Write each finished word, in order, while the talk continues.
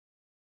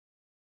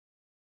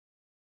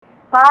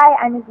Hi,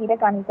 I'm Azita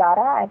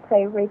Ganizada. I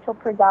play Rachel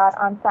Prasad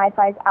on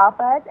SciFi's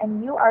Alphas,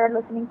 and you are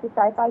listening to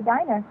SciFi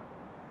Diner.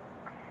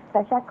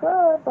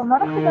 Tashakkur,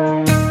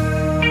 Bomarakadan.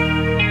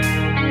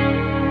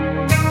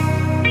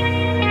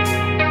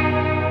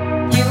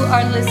 You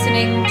are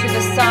listening to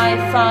the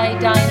SciFi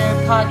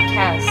Diner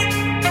Podcast.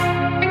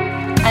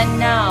 And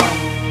now,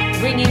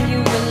 bringing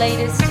you the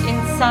latest in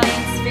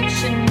science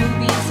fiction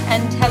movies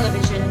and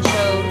television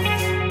shows.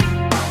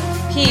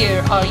 Here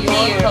are your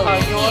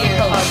hosts.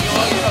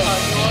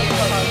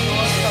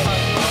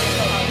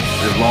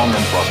 Live long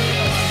and prosper.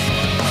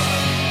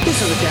 This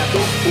is the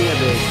captain. We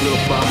have a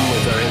little problem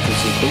with our engine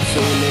sequence, so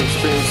we may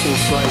experience some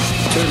slight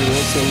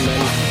turbulence and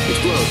then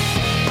explode.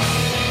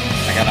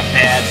 I got a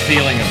bad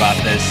feeling about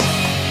this.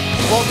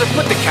 Walter,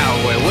 put the cow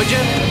away, would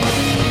you?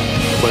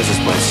 What is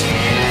this place?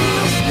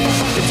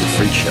 It's a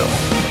freak show.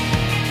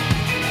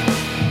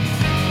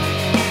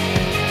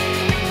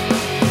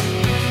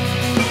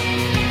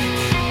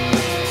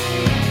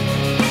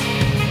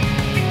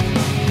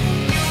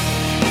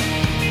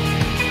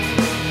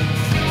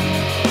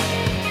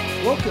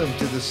 Welcome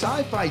to the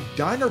SciFi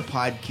Diner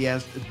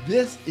Podcast.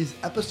 This is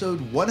episode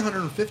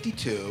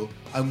 152.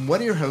 I'm one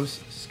of your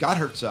hosts, Scott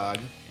Herzog.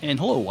 And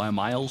hello, I'm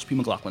Miles P.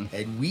 McLaughlin.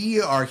 And we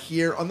are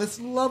here on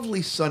this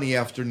lovely sunny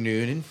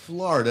afternoon in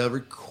Florida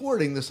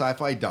recording the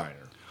SciFi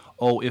Diner.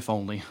 Oh, if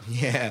only.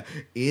 Yeah,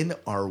 in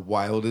our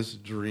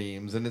wildest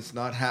dreams. And it's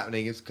not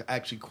happening. It's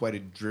actually quite a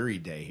dreary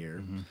day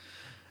here.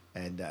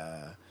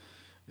 Mm-hmm.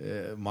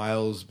 And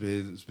Miles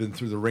has been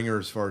through the ringer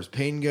as far as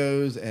pain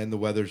goes, and the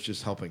weather's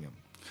just helping him.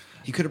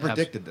 He could have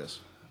predicted this.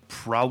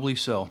 Probably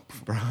so.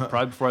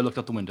 Probably before I looked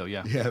out the window,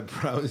 yeah. Yeah,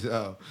 probably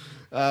so.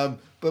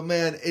 But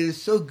man, it is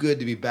so good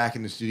to be back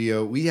in the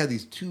studio. We have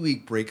these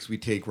 2-week breaks we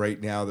take right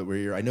now that we're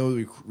here. I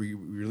know we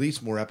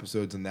release more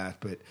episodes than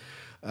that, but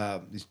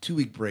these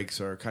 2-week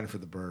breaks are kind of for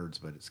the birds,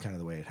 but it's kind of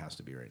the way it has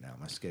to be right now.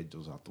 My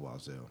schedule's off the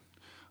wazoo.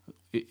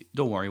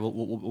 Don't worry,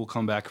 we'll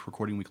come back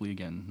recording weekly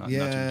again. Not too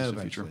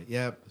distant future.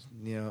 Yep,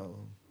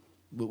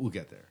 we'll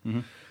get there. Mm-hmm.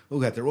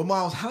 We'll get there. Well,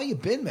 Miles, how you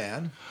been,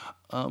 man?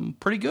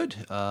 Pretty good.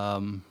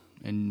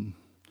 And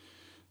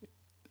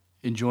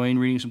enjoying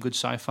reading some good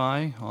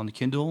sci-fi on the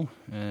Kindle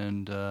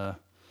and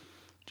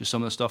just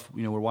some of the stuff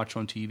we're watching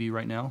on TV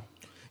right now.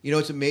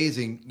 It's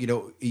amazing.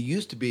 It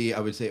used to be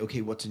I would say,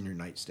 okay, what's in your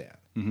nightstand?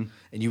 Mm-hmm.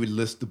 And you would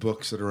list the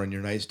books that are on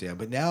your nightstand.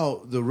 But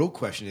now the real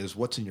question is,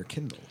 what's in your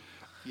Kindle?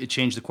 It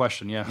changed the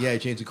question, yeah. Yeah,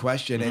 it changed the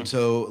question. Mm-hmm. And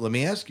so let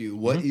me ask you,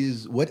 what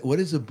is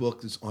a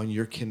book that's on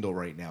your Kindle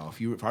right now?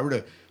 If I were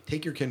to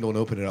take your Kindle and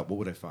open it up, what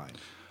would I find?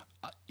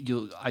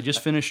 I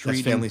just finished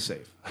reading. That's family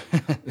safe.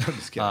 I'm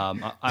just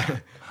kidding.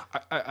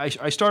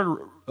 I started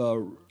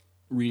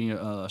reading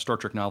a Star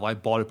Trek novel. I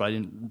bought it, but I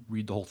didn't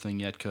read the whole thing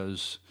yet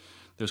because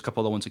there's a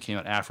couple other ones that came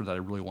out after that I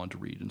really wanted to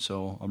read, and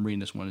so I'm reading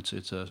this one.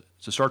 It's a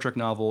Star Trek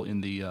novel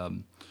in the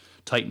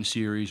Titan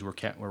series where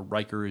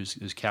Riker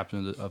is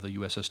captain of the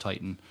USS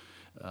Titan.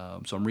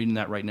 So I'm reading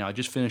that right now. I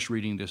just finished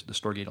reading the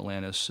Stargate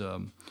Atlantis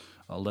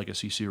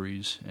Legacy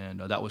series, and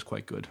that was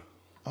quite good.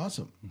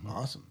 Awesome.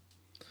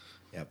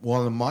 Yeah.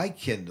 Well, on my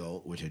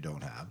Kindle, which I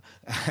don't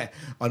have,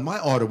 on my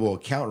Audible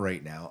account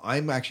right now,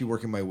 I'm actually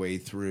working my way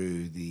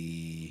through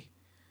the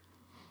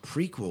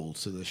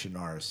prequels to the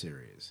Shannara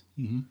series.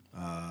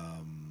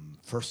 Mm-hmm.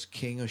 First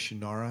King of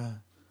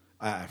Shannara.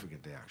 I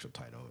forget the actual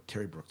title.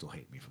 Terry Brooks will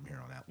hate me from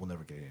here on out. We'll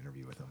never get an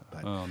interview with him.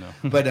 But, oh, no.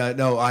 But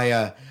no,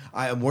 I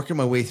am working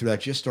my way through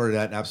that. Just started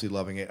that and absolutely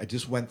loving it. I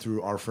just went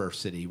through Our Fair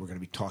City. We're going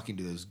to be talking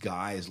to those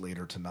guys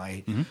later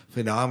tonight. Mm-hmm.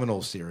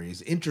 Phenomenal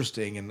series.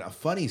 Interesting and a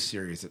funny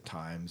series at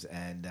times.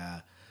 And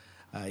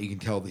you can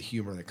tell the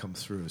humor that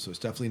comes through. So it's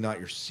definitely not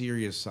your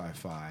serious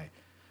sci-fi.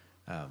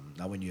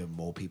 Not when you have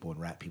mole people and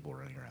rat people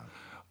running around.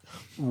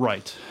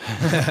 Right.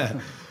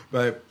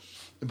 But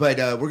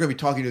we're going to be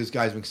talking to those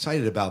guys. I'm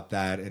excited about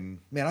that, and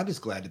man, I'm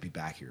just glad to be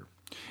back here.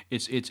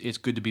 It's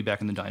good to be back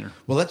in the diner.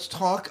 Well, let's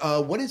talk.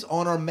 What is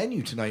on our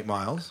menu tonight,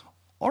 Miles?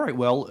 All right.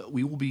 Well,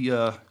 we will be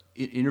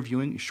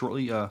interviewing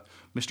shortly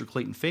Mr.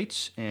 Clayton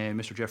Fates and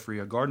Mr.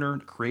 Jeffrey Gardner,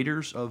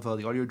 creators of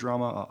the audio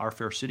drama Our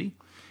Fair City.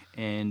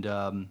 And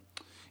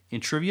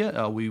in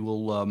trivia, we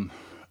will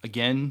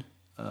again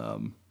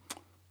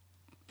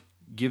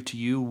give to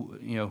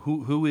you,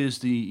 who is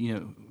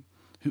the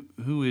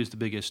who is the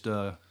biggest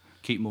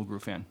Kate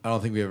Mulgrew fan. I don't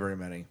think we have very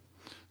many.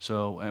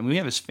 So, and we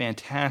have this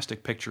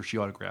fantastic picture she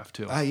autographed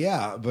too.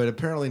 Yeah, but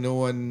apparently no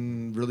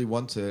one really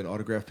wants an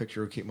autographed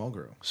picture of Kate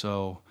Mulgrew.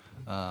 So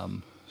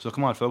come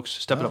on, folks,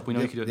 step it up. We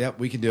know you can do it. Yep,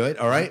 we can do it.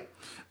 All right.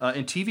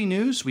 In TV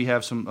news, we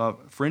have some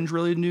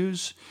Fringe-related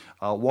news,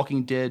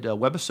 Walking Dead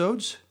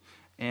webisodes,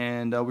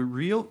 and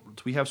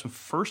we have some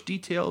first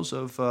details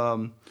of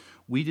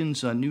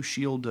Whedon's new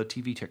S.H.I.E.L.D.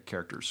 TV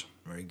characters.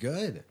 Very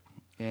good.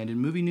 And in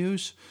movie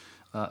news,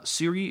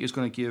 Siri is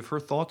going to give her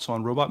thoughts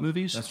on robot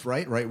movies. That's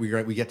right.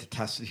 We get to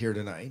test it here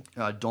tonight.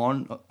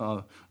 Dawn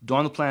of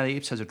the Planet of the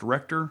Apes has a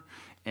director,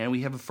 and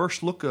we have a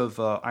first look of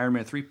Iron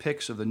Man 3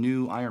 pics of the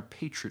new Iron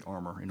Patriot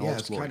armor in all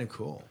its glory. Yeah, it's kind of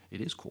cool.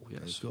 It is cool.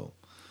 Yes, it's cool.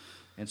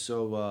 And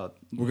so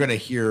we're gonna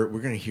hear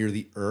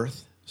the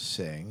Earth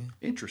sing.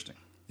 Interesting.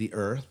 the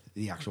Earth,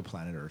 the actual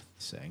planet Earth,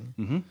 sing.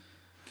 Mm-hmm.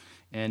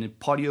 And in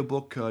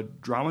audiobook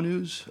drama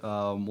news,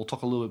 we'll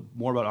talk a little bit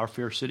more about Our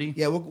Fair City.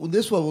 Yeah,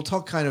 this one we'll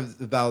talk kind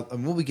of about.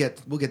 We'll get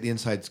the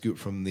inside scoop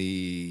from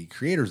the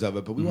creators of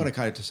it, but we want to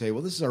kind of to say,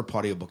 well, this is our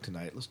audiobook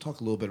tonight. Let's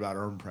talk a little bit about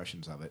our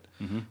impressions of it.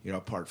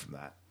 Apart from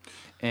that,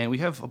 and we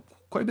have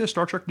quite a bit of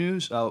Star Trek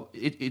news.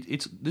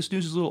 It's this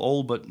news is a little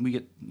old, but we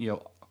get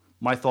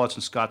my thoughts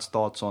and Scott's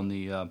thoughts on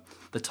the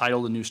title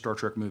of the new Star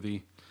Trek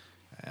movie.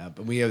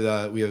 But we have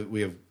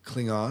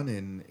Klingon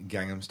in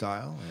Gangnam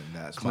Style, and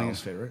that's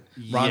Miles' favorite.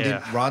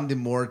 Ron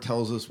DeMore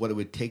tells us what it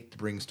would take to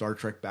bring Star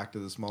Trek back to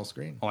the small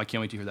screen. Oh, I can't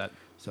wait to hear that.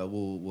 So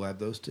we'll have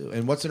those too.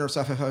 And what's in our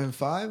SciFi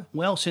Five?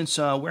 Well, since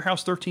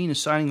Warehouse 13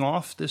 is signing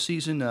off this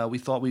season, we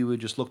thought we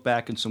would just look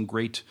back at some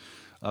great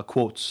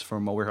quotes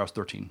from Warehouse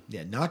 13.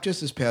 Yeah, not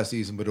just this past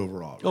season, but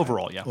overall. Right?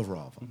 Overall, yeah.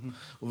 Overall.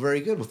 Well, very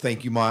good. Well,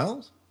 thank you,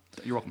 Miles.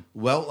 You're welcome.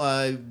 Well,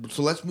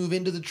 so let's move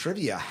into the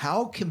trivia.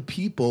 How can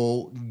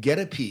people get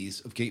a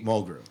piece of Kate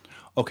Mulgrew?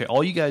 Okay,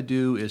 all you got to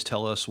do is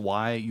tell us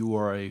why you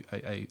are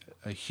a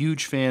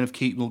huge fan of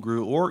Kate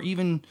Mulgrew, or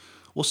even,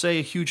 we'll say,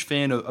 a huge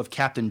fan of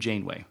Captain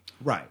Janeway.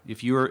 Right.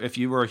 If you were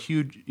a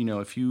huge,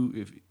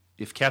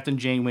 if Captain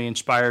Janeway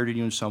inspired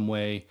you in some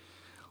way,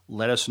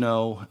 let us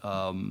know,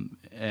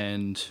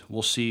 and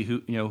we'll see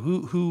who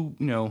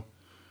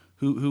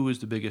is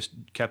the biggest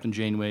Captain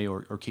Janeway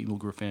or Kate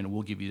Mulgrew fan, and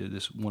we'll give you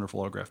this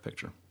wonderful autograph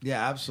picture.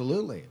 Yeah,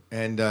 absolutely.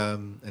 And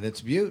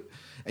it's beaut.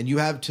 And you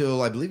have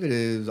till, I believe it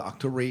is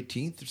October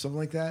 18th or something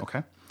like that.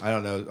 Okay. I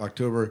don't know,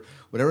 October,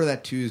 whatever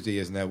that Tuesday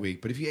is in that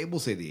week. But if you, we'll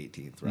say the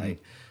 18th, right?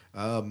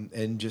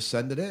 And just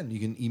send it in. You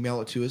can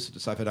email it to us at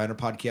SciFi Diner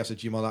Podcast at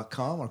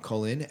gmail.com or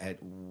call in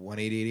at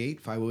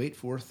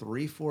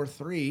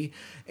 1-888-508-4343.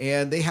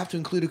 And they have to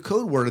include a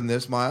code word in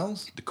this,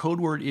 Miles. The code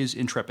word is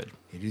Intrepid.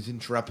 It is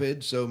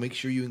Intrepid, so make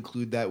sure you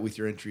include that with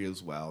your entry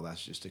as well.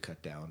 That's just to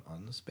cut down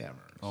on the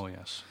spammers. Oh,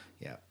 yes.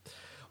 Yeah.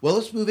 Well,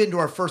 let's move into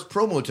our first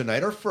promo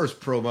tonight. Our first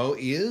promo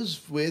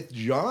is with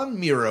John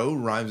Miro,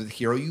 rhymes with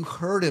hero. You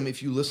heard him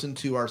if you listened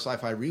to our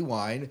Sci-Fi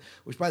Rewind,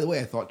 which, by the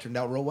way, I thought turned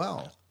out real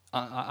well.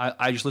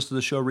 I just listened to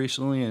the show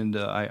recently, and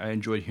I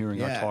enjoyed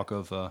hearing our talk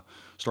of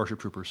Starship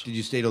Troopers. Did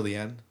you stay till the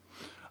end?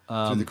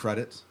 Through the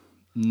credits?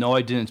 No,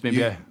 I didn't.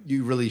 Maybe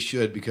you really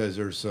should, because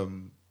there's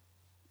some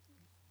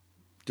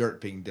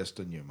dirt being dissed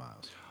on you,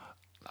 Miles.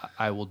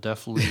 I will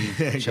definitely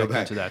check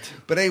into that.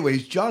 But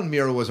anyways, John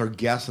Miro was our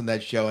guest on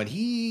that show, and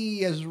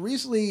he has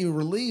recently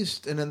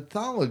released an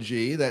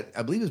anthology that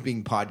I believe is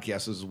being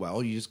podcasted as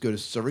well. You just go to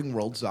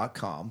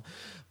servingworlds.com.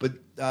 But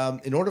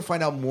in order to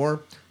find out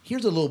more,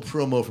 here's a little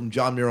promo from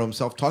John Miro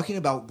himself talking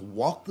about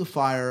Walk the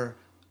Fire,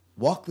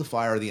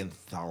 the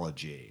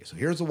anthology. So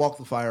here's the Walk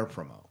the Fire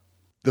promo.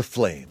 The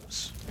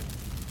flames.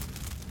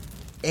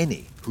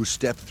 Any who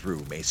step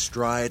through may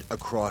stride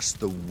across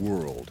the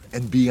world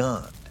and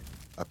beyond.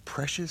 A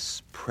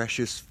precious,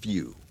 precious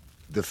few,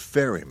 the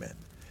ferrymen,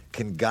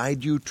 can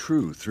guide you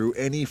true through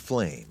any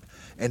flame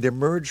and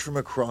emerge from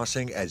a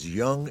crossing as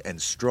young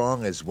and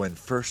strong as when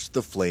first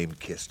the flame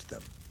kissed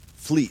them.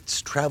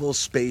 Fleets travel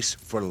space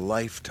for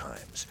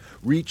lifetimes,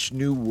 reach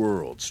new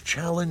worlds,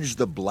 challenge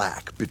the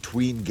black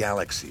between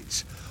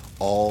galaxies,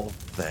 all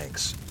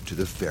thanks to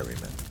the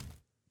ferryman.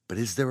 But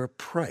is there a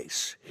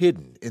price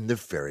hidden in the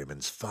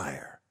ferryman's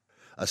fire?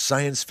 A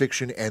science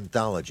fiction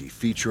anthology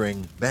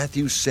featuring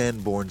Matthew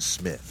Sanborn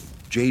Smith,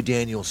 J.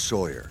 Daniel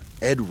Sawyer,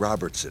 Ed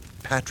Robertson,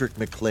 Patrick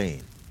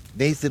McLean,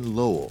 Nathan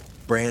Lowell,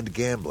 Brand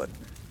Gamblin,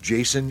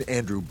 Jason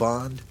Andrew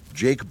Bond,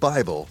 Jake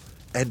Bible,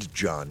 and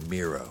John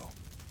Miro.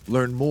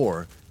 Learn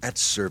more at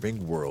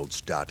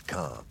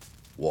servingworlds.com.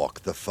 Walk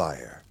the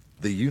fire.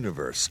 The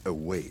universe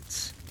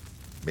awaits.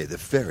 May the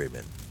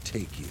ferryman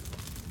take you.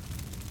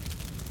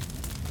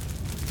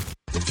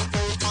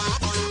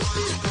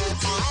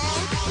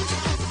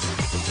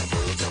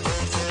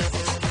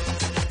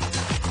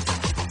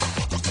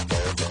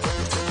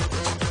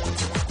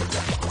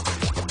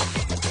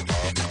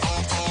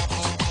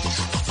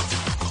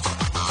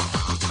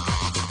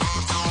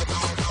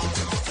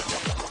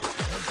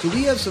 So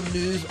we have some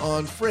news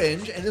on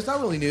Fringe, and it's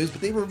not really news,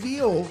 but they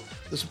reveal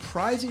the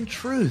surprising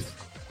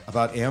truth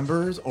about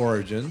Amber's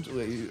origins.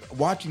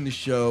 Watching the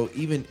show,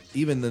 even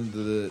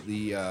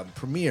the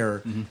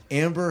premiere,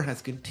 Amber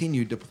has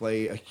continued to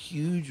play a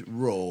huge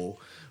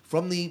role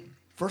from the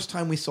first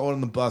time we saw it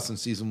on the bus in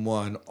season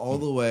 1 all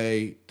the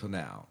way to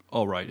now.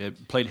 Oh, right.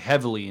 It played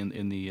heavily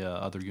in the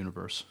other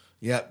universe.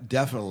 Yeah,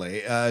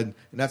 definitely. And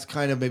that's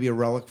kind of maybe a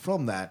relic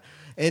from that.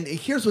 And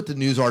here's what the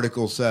news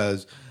article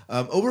says.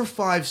 Over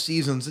 5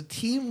 seasons, the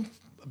team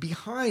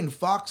behind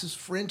Fox's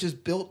Fringe has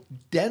built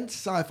dense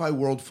sci-fi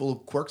world full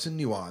of quirks and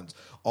nuance,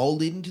 all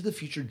leading to the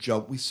future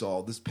jump we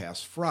saw this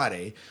past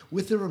Friday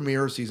with the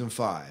premiere of Season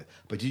 5.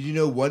 But did you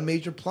know one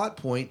major plot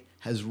point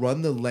has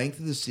run the length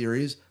of the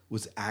series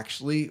was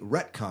actually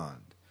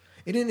retconned?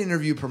 In an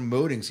interview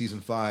promoting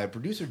Season 5,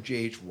 producer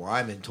J.H.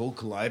 Wyman told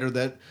Collider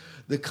that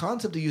the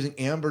concept of using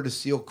Amber to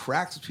seal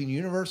cracks between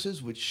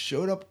universes, which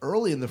showed up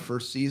early in the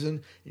first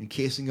season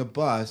encasing a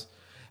bus,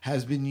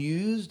 has been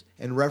used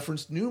and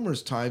referenced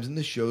numerous times in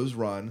the show's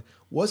run,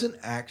 wasn't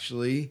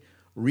actually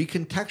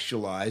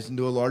recontextualized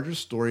into a larger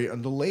story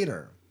until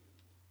later.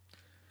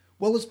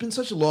 Well, it's been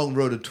such a long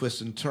road of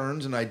twists and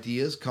turns, and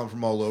ideas come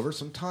from all over.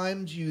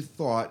 Sometimes you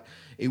thought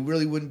it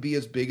really wouldn't be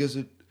as big as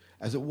it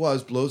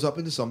was, blows up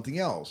into something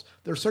else.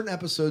 There are certain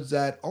episodes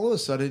that all of a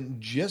sudden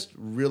just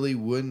really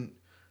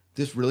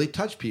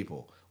touch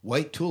people.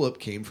 White Tulip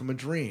came from a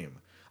dream.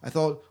 I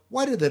thought,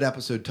 why did that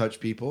episode touch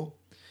people?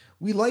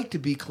 We like to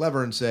be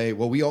clever and say,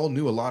 well, we all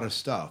knew a lot of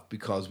stuff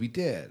because we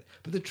did.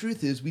 But the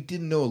truth is, we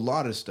didn't know a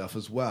lot of stuff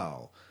as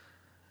well.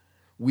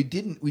 We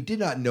did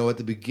not know at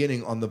the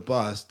beginning on the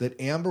bus that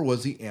Amber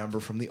was the Amber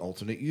from the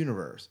alternate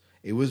universe.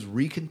 It was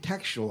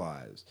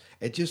recontextualized.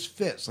 It just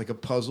fits like a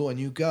puzzle, and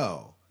you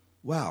go,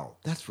 wow,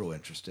 that's real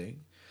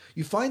interesting.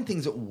 You find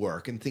things that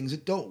work and things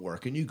that don't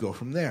work, and you go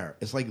from there.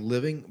 It's like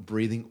living,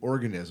 breathing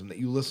organism that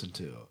you listen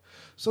to.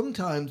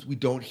 Sometimes we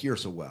don't hear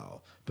so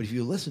well, but if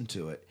you listen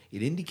to it,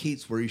 it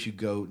indicates where you should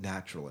go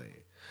naturally.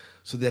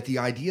 So that the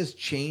ideas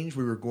change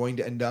where we're going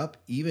to end up,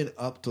 even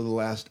up to the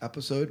last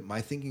episode. My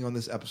thinking on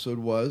this episode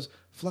was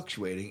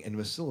fluctuating and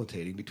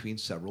facilitating between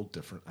several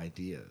different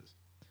ideas.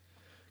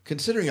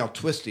 Considering how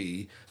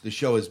twisty the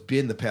show has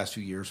been the past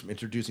few years, from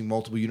introducing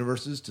multiple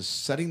universes to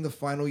setting the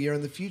final year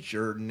in the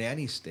future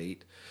nanny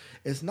state,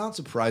 it's not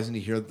surprising to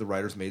hear that the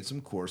writers made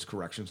some course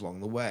corrections along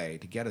the way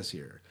to get us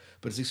here.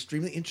 But it's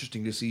extremely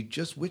interesting to see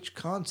just which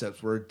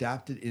concepts were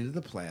adapted into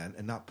the plan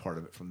and not part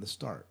of it from the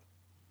start.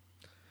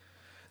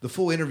 The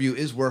full interview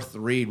is worth the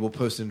read. We'll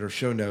post it in our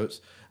show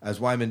notes as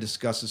Wyman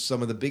discusses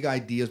some of the big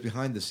ideas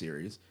behind the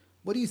series.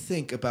 What do you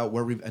think about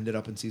where we've ended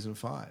up in Season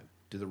 5?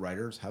 Do the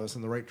writers have us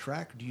on the right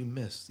track, or do you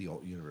miss the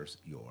alt universe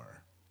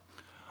you're?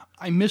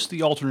 I miss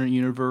the alternate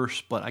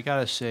universe, but I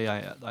gotta say,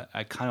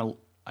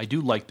 I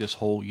do like this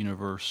whole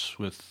universe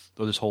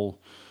this whole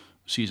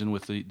season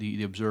with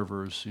the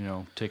observers,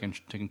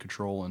 taking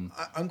control. And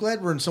I'm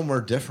glad we're in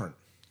somewhere different.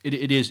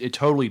 It's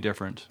totally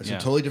different. It's a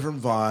totally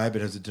different vibe.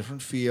 It has a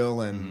different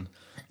feel, and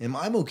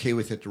I'm okay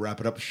with it to wrap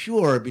it up.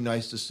 Sure, it'd be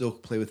nice to still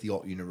play with the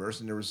alt universe,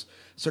 and there was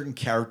certain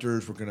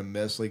characters we're going to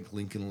miss, like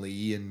Lincoln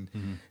Lee and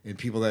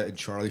people and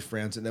Charlie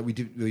Franson that we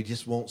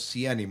just won't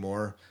see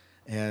anymore,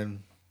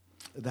 and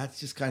that's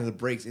just kind of the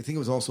breaks. I think it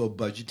was also a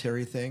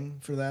budgetary thing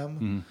for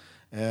them,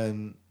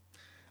 and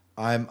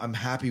I'm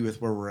happy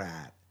with where we're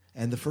at.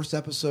 And the first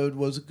episode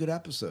was a good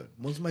episode. It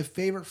wasn't my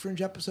favorite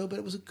Fringe episode, but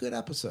it was a good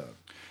episode.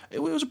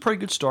 It was a pretty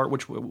good start,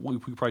 which we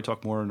could probably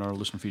talk more in our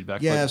listener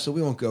feedback. Yeah, so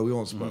we won't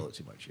spoil it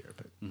too much here.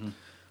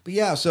 But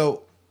yeah,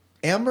 so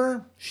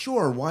Amber,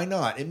 sure, why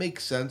not? It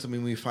makes sense. I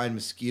mean, we find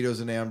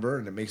mosquitoes in Amber,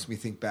 and it makes me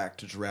think back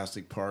to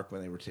Jurassic Park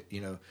when they were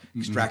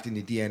extracting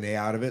the DNA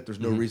out of it. There's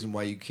no reason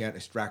why you can't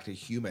extract a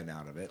human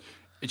out of it.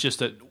 It's just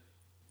that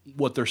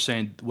what they're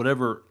saying,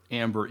 whatever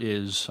Amber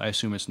is, I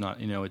assume it's not,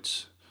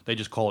 they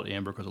just call it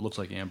Amber because it looks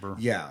like Amber.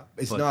 Yeah,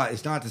 it's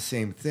not the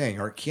same thing,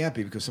 or it can't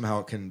be because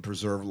somehow it can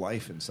preserve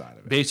life inside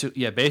of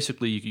it.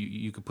 Basically,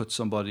 you could put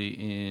somebody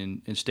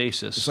in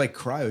stasis. It's like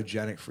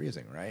cryogenic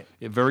freezing, right?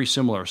 Very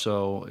similar.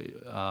 So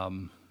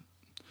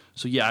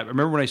yeah, I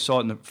remember when I saw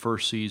it in the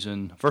first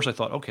season. First, I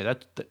thought, okay,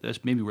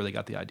 that's maybe where they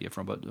got the idea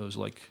from, but it was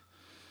like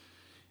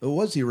it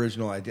was the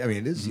original idea. I mean,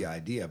 it is the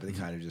idea, but they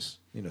kind of just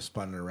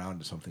spun it around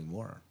to something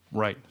more.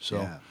 Right.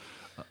 So. Yeah.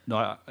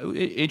 No,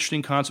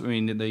 interesting concept. I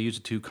mean, they use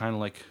it to kind of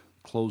like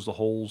close the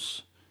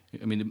holes.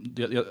 I mean,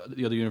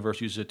 the other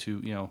universe uses it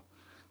to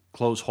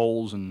close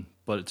holes,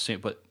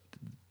 but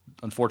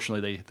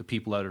unfortunately, the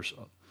people that are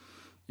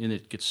in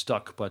it get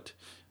stuck. But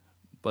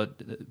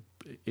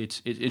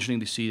it's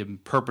interesting to see them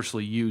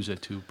purposely use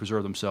it to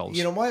preserve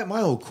themselves. My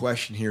whole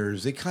question here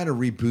is they kind of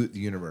reboot the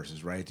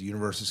universes, right? The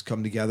universes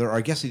come together, or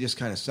I guess they just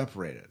kind of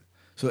separated.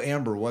 So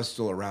Amber was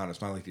still around.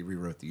 It's not like they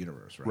rewrote the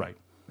universe, right?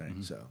 Right.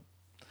 So.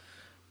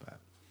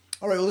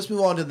 All right, well, let's move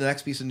on to the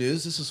next piece of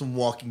news. This is some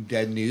Walking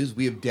Dead news.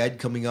 We have Dead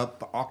coming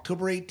up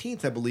October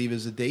 18th, I believe,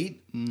 is the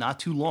date. Not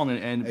too long,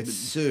 and it's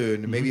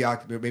soon. Maybe the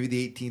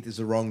 18th is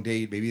the wrong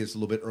date. Maybe it's a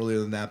little bit earlier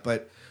than that.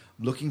 But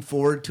I'm looking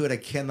forward to it. I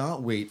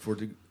cannot wait for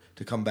it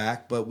to come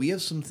back. But we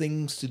have some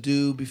things to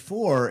do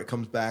before it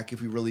comes back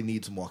if we really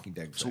need some Walking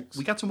Dead fix. So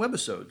we got some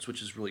webisodes,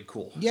 which is really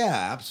cool.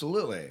 Yeah,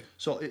 absolutely.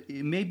 So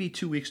it may be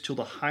 2 weeks till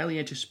the highly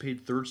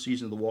anticipated third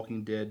season of The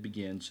Walking Dead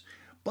begins.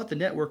 But the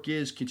network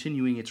is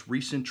continuing its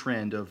recent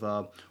trend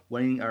of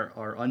whetting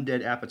our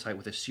undead appetite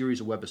with a series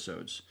of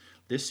webisodes.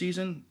 This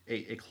season,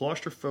 a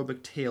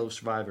claustrophobic tale of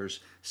survivors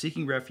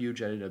seeking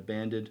refuge at an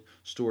abandoned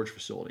storage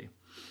facility.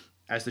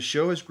 As the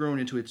show has grown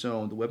into its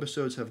own, the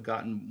webisodes have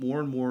gotten more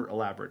and more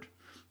elaborate.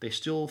 They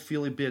still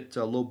feel a bit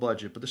low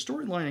budget, but the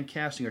storyline and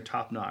casting are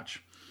top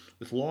notch,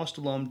 with Lost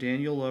alum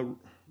Daniel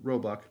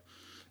Roebuck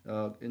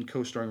in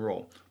co-starring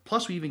role.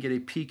 Plus, we even get a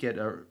peek at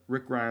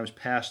Rick Grimes'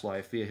 past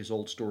life via his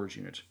old storage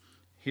unit.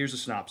 Here's a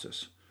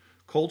synopsis.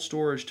 Cold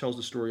Storage tells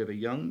the story of a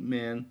young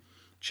man,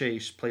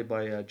 Chase, played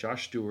by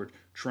Josh Stewart,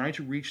 trying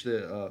to reach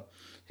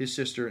his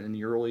sister in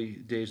the early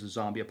days of the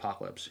zombie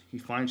apocalypse. He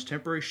finds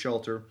temporary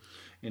shelter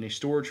in a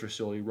storage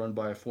facility run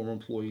by a former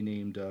employee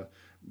named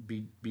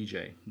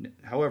BJ.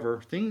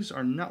 However, things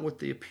are not what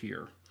they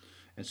appear.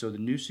 And so the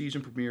new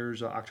season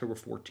premieres October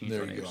 14th.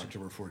 There on you go, Apes.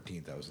 October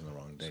 14th. That was in the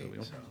wrong date.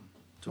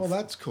 So well,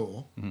 that's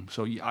cool.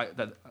 So yeah,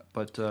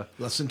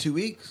 Less than 2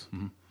 weeks.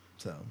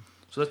 So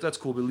that's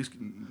cool. But at least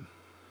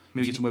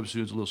maybe get some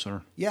episodes a little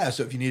sooner. yeah,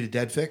 so if you need a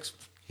dead fix,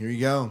 here you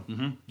go.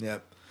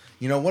 Yep.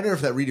 You know, I wonder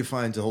if that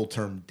redefines the whole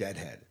term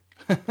deadhead.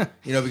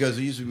 You know, because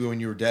it used to be when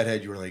you were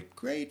deadhead, you were like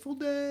Grateful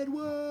Dead,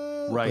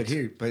 whoa. Right.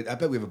 But I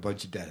bet we have a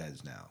bunch of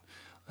deadheads now.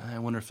 I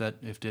wonder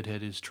if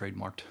Deadhead is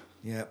trademarked.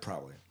 Yeah,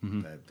 probably.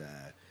 But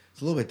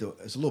it's a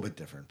little bit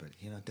different. But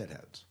you know,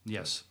 deadheads.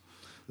 Yes.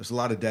 There's a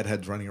lot of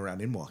deadheads running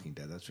around in Walking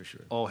Dead. That's for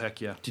sure. Oh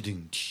heck yeah.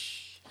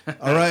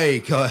 All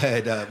right, go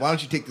ahead. Why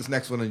don't you take this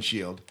next one on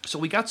S.H.I.E.L.D.? So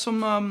we got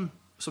some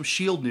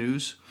S.H.I.E.L.D.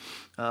 news.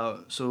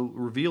 So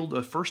revealed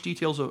the first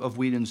details of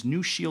Whedon's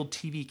new S.H.I.E.L.D.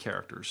 TV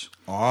characters.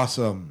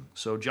 Awesome.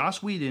 So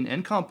Joss Whedon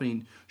and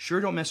company sure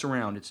don't mess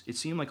around. It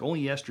seemed like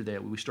only yesterday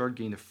we started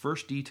getting the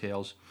first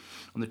details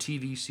on the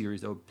TV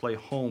series that would play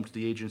home to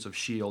the agents of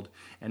S.H.I.E.L.D.,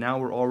 and now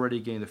we're already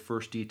getting the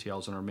first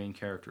details on our main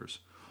characters.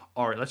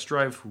 All right, let's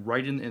drive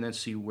right in and then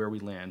see where we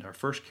land. Our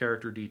first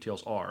character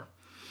details are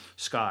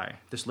Skye.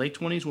 This late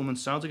 20s woman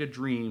sounds like a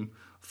dream,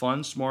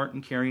 fun, smart,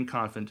 and caring,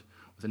 confident,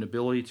 with an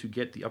ability to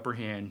get the upper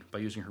hand by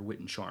using her wit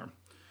and charm.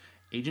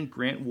 Agent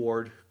Grant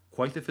Ward,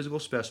 quite the physical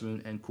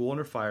specimen and cool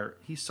under fire,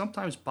 he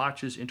sometimes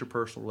botches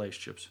interpersonal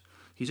relationships.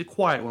 He's a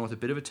quiet one with a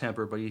bit of a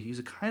temper, but he's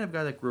the kind of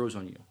guy that grows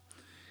on you.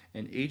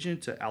 And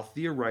Agent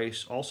Althea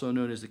Rice, also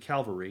known as the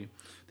Cavalry,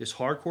 this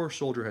hardcore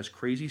soldier has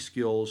crazy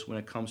skills when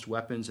it comes to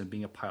weapons and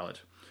being a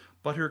pilot,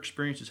 but her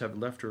experiences have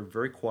left her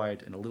very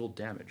quiet and a little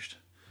damaged.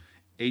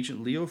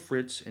 Agent Leo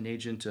Fritz and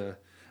Agent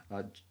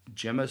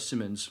Gemma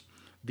Simmons,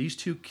 these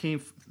two came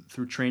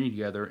through training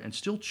together and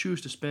still choose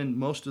to spend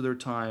most of their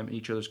time in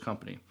each other's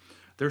company.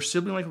 Their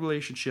sibling-like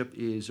relationship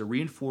is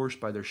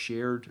reinforced by their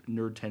shared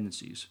nerd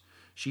tendencies.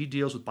 She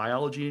deals with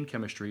biology and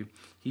chemistry.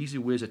 He's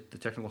a whiz at the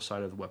technical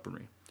side of the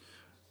weaponry.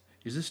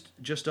 Is this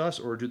just us,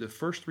 or do the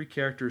first three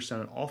characters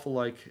sound an awful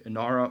like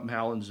Inara,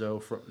 Mal, and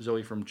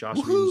Zoe from Joss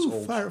Whedon's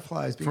old...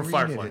 Fireflies being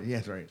Firefly. Yeah,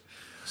 that's right.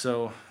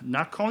 So,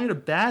 not calling it a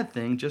bad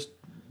thing, just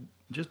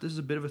this is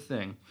a bit of a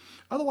thing.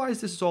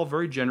 Otherwise, this is all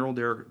very general.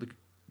 They're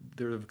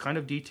the kind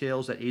of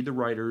details that aid the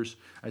writers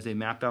as they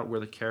map out where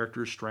the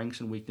characters'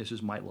 strengths and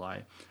weaknesses might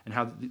lie, and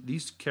how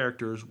these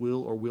characters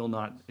will or will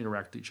not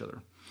interact with each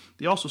other.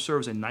 They also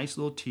serve as a nice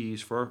little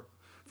tease for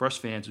us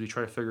fans as we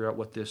try to figure out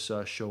what this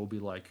show will be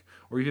like,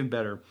 or even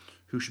better,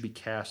 who should be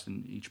cast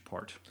in each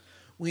part.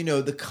 We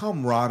know the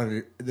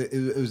camaraderie.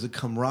 It was the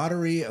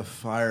camaraderie of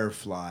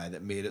Firefly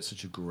that made it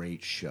such a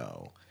great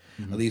show.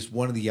 At least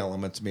one of the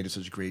elements made it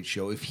such a great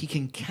show. If he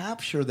can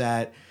capture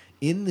that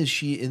in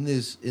this new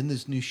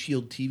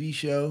S.H.I.E.L.D. TV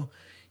show,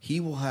 he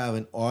will have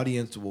an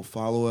audience that will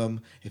follow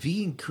him. If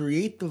he can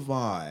create the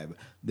vibe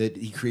that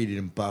he created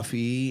in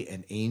Buffy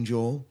and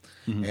Angel,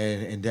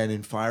 and then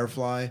in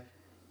Firefly,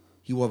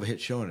 he will have a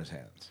hit show in his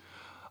hands.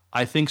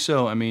 I think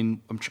so. I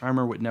mean, I'm trying to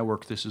remember what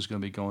network this is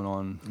going to be going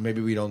on.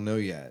 Maybe we don't know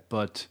yet.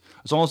 But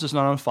as long as it's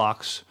not on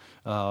Fox,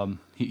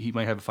 he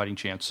might have a fighting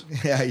chance.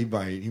 Yeah, he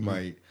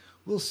might.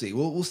 We'll see.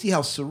 We'll see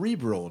how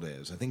cerebral it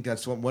is. I think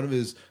that's one of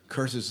his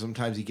curses.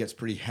 Sometimes he gets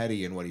pretty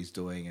heady in what he's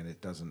doing, and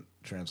it doesn't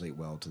translate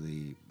well to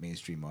the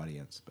mainstream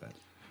audience. But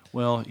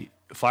well,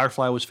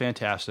 Firefly was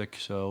fantastic.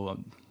 So,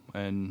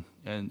 and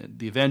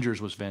the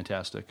Avengers was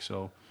fantastic.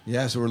 So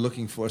yeah, so we're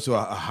looking for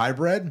a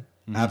hybrid.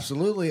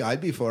 Absolutely, I'd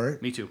be for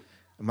it. Me too.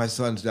 My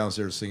son's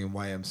downstairs singing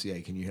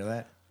YMCA. Can you hear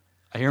that?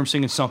 I hear him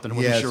singing something.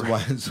 Yeah, sure.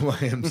 it's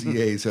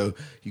YMCA. So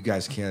you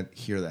guys can't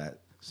hear that.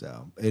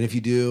 So, and if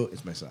you do,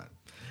 it's my son.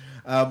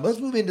 Let's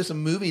move into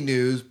some movie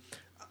news.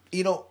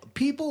 You know,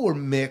 people were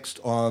mixed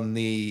on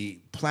the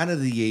Planet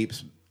of the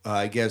Apes.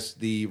 I guess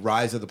the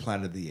Rise of the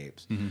Planet of the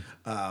Apes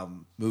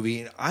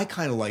movie. And I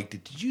kind of liked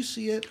it. Did you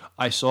see it?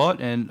 I saw it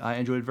and I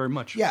enjoyed it very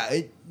much.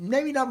 Yeah,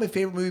 maybe not my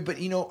favorite movie, but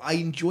I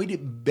enjoyed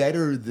it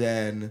better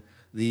than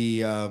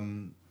the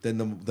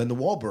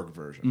Wahlberg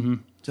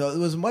version. So it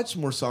was a much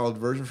more solid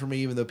version for me,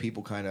 even though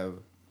people kind of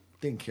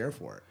didn't care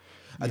for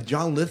it.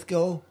 John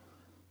Lithgow,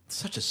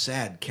 such a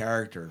sad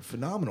character,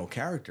 phenomenal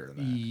character in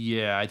that.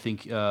 Yeah, I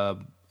think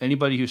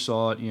anybody who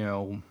saw it,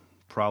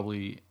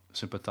 probably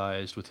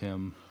sympathized with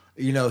him.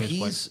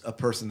 He's a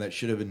person that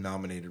should have been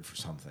nominated for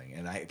something,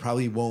 and I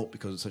probably won't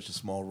because it's such a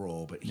small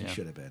role, but he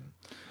should have been.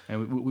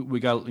 And we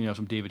got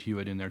some David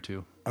Hewitt in there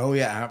too. Oh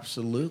yeah,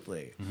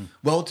 absolutely.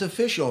 Well, it's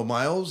official,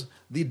 Miles.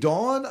 The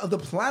Dawn of the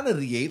Planet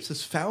of the Apes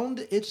has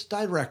found its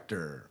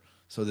director.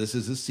 So this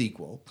is a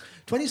sequel.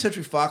 20th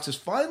Century Fox has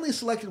finally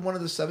selected one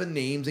of the 7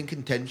 names in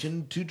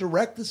contention to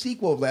direct the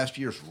sequel of last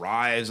year's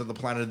Rise of the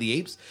Planet of the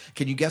Apes.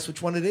 Can you guess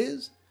which one it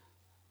is?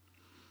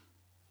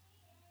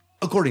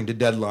 According to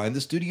Deadline, the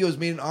studio has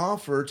made an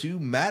offer to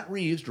Matt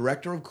Reeves,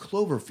 director of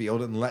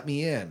Cloverfield and Let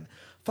Me In.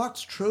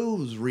 Fox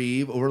chose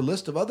Reeves over a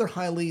list of other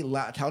highly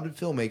touted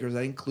filmmakers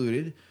that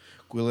included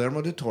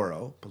Guillermo del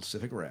Toro,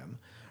 Pacific Rim,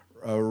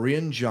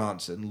 Rian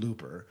Johnson,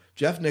 Looper,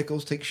 Jeff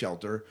Nichols, Take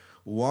Shelter,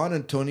 Juan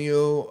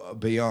Antonio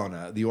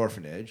Bayona, The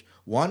Orphanage,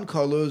 Juan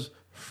Carlos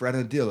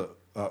Fresnadillo,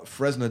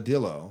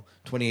 Fresnadillo,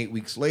 28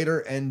 Weeks Later,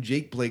 and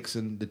Jake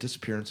Blakeson, The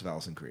Disappearance of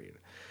Allison Creed.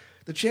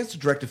 The chance to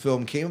direct a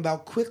film came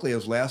about quickly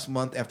as last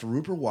month after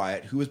Rupert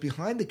Wyatt, who was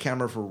behind the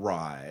camera for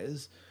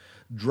Rise,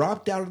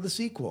 dropped out of the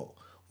sequel.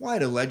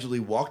 Wyatt allegedly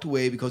walked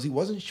away because he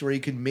wasn't sure he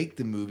could make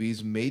the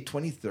movie's May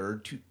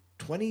 23rd,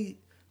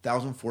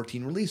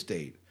 2014 release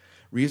date.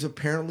 Reeves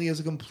apparently has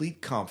a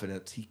complete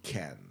confidence he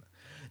can.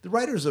 The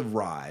writers of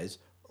Rise,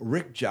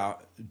 Rick Jaffa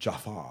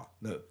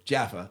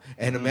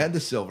and Amanda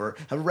Silver,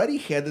 have already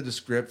handed the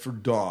script for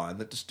Dawn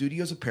that the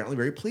studio is apparently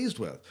very pleased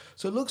with.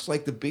 So it looks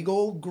like the big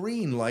old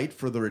green light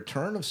for the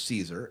return of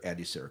Caesar,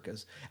 Andy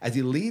Serkis, as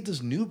he leads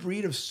this new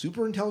breed of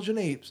super intelligent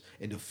apes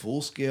into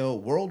full-scale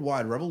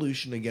worldwide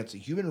revolution against a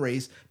human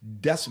race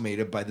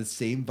decimated by the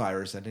same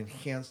virus that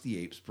enhanced the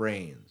apes'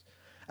 brains.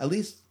 At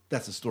least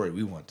that's the story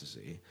we want to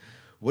see.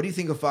 What do you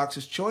think of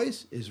Fox's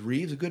choice? Is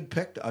Reeves a good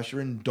pick to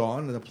usher in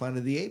Dawn and the Planet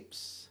of the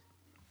Apes?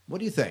 What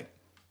do you think?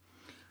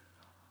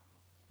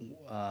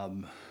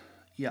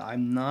 Yeah,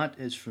 I'm not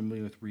as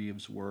familiar with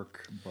Reeves'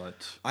 work,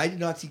 but... I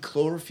did not see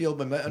Cloverfield,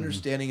 but my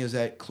understanding is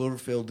that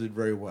Cloverfield did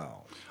very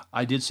well.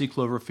 I did see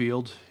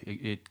Cloverfield.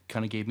 It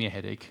kind of gave me a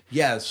headache.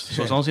 Yes.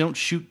 So as long as they don't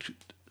shoot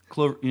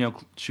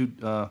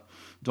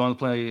Dawn of the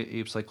Planet of the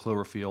Apes like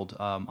Cloverfield,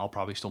 I'll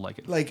probably still like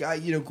it. Like,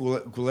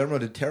 Guillermo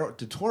del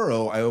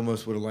Toro, I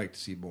almost would have liked to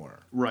see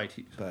more. Right.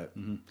 But,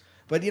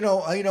 but I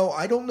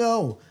don't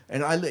know.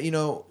 And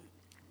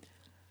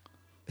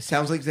it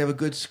sounds like they have a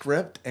good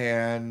script,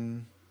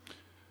 and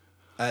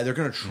they're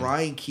going to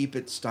try and keep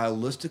it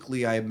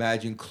stylistically, I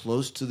imagine,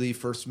 close to the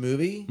first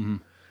movie. Mm-hmm.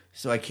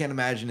 So I can't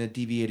imagine it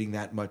deviating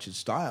that much in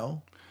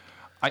style.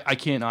 I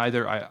can't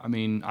either. I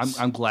mean,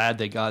 I'm glad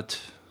they got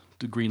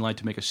the green light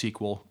to make a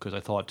sequel, because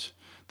I thought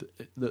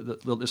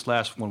this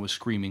last one was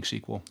screaming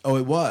sequel. Oh,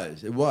 it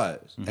was.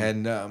 Mm-hmm.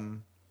 And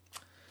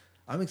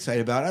I'm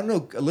excited about it. I don't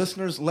know,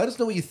 listeners, let us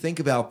know what you think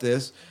about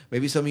this.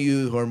 Maybe some of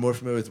you who are more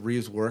familiar with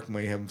Reeves' work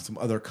might have some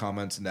other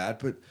comments in that,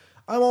 but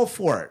I'm all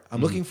for it.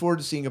 I'm looking forward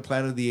to seeing a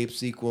Planet of the Apes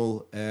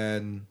sequel,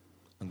 and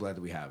I'm glad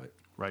that we have it.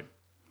 Right.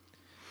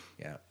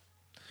 Yeah.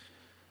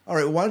 All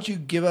right, why don't you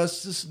give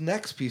us this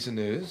next piece of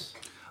news?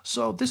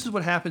 So this is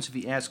what happens if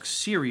you ask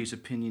Siri's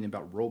opinion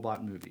about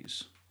robot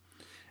movies.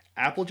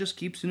 Apple just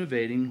keeps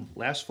innovating.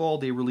 Last fall,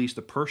 they released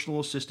a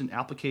personal assistant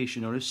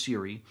application known as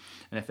Siri,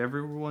 and if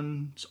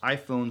everyone's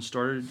iPhone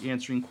started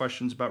answering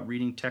questions about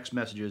reading text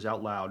messages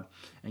out loud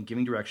and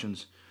giving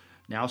directions,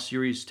 now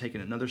Siri's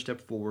taken another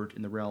step forward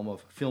in the realm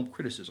of film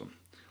criticism.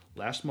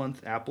 Last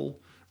month, Apple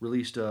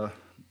released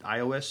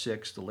iOS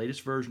 6, the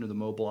latest version of the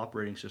mobile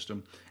operating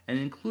system, and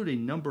included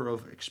a number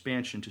of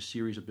expansion to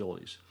Siri's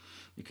abilities.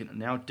 It can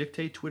now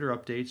dictate Twitter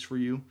updates for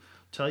you,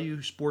 tell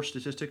you sports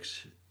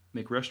statistics,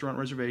 make restaurant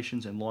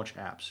reservations, and launch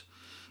apps.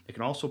 It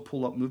can also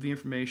pull up movie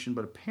information,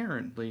 but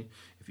apparently,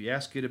 if you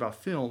ask it about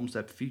films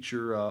that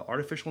feature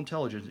artificial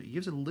intelligence, it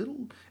gives a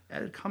little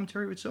added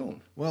commentary of its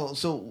own. Well,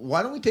 so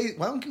why don't we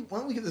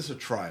give this a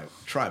try,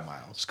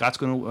 Miles? Scott's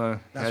going to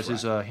has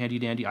his handy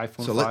dandy iPhone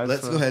 5. So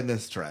let's go ahead and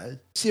let's try it.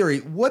 Siri,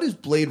 what is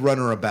Blade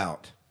Runner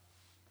about?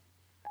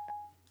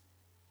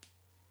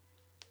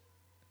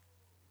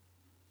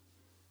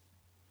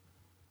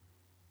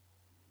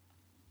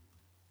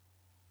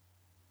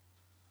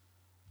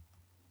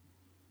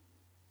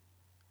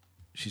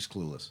 She's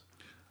clueless.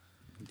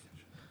 Is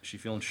she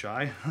feeling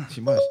shy? She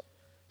must.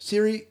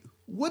 Siri,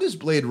 what is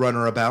Blade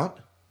Runner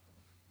about?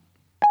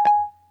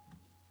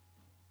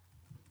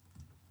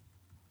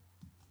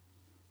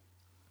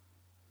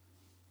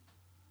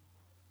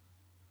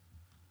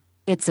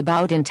 It's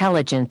about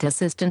intelligent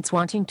assistants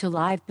wanting to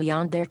live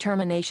beyond their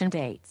termination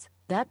dates.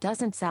 That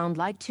doesn't sound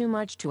like too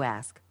much to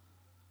ask.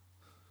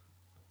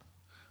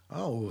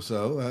 Oh,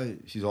 so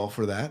she's all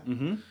for that?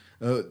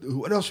 Mm-hmm.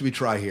 What else should we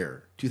try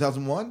here?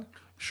 2001?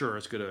 Sure,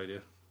 it's a good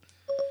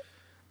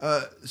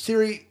idea.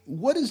 Siri,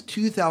 what is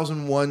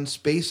 2001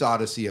 Space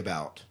Odyssey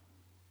about?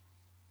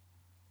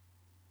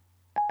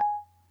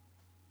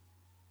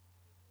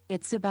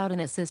 It's about an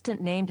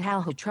assistant named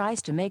Hal who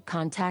tries to make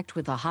contact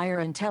with a higher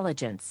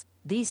intelligence.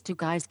 These two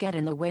guys get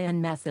in the way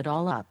and mess it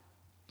all up.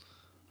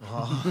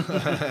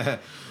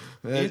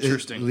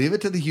 Interesting. Leave it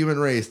to the human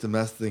race to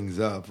mess things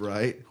up,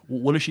 right?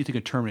 What does she think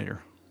of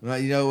Terminator? Well,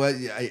 you know what?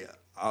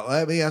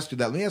 Let me ask you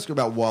that. Let me ask her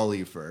about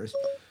WALL-E first.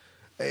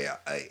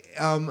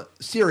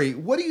 Siri,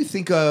 what do you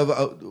think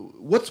of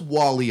what's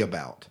WALL-E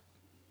about?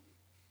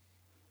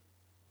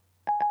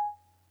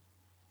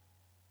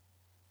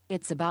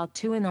 It's about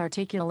two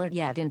inarticulate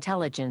yet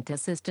intelligent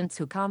assistants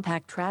who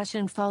compact trash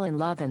and fall in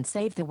love and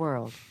save the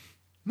world.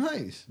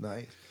 Nice.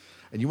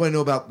 And you want to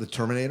know about the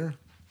Terminator?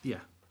 Yeah.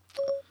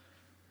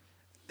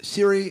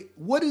 Siri,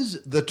 what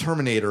is the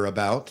Terminator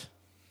about?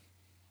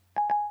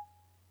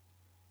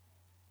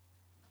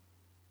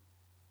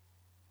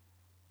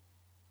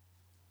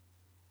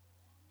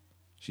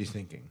 She's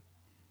thinking.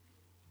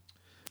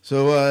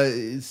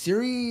 So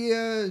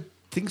Siri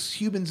thinks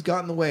humans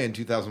got in the way in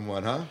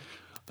 2001, huh?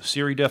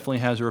 Siri definitely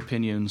has her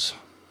opinions.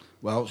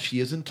 Well, she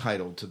is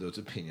entitled to those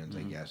opinions,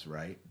 I guess,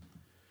 right?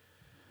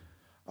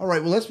 All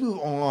right, well, let's move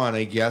on,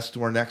 I guess,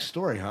 to our next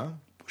story, huh?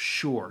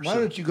 Sure. Why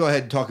don't you go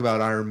ahead and talk about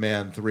Iron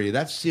Man 3?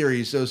 That's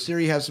Siri. So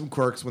Siri has some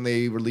quirks when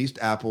they released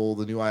Apple,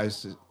 the new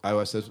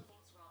iOS says,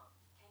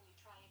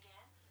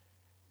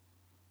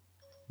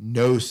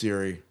 no,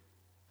 Siri.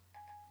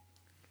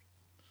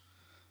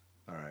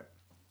 All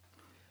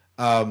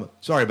right.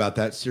 Sorry about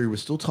that. Siri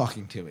was still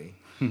talking to me.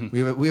 we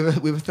have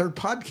a third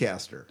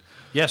podcaster.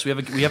 Yes, we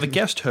have a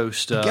guest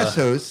host. Guest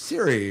host,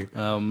 Siri.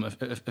 A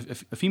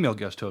female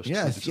guest host.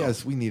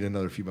 Yes, we need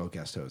another female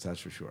guest host. That's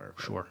for sure.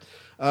 Sure.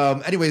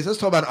 Anyways, let's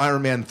talk about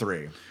Iron Man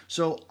 3.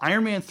 So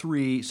Iron Man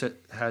 3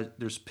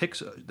 there's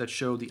pics that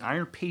show the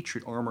Iron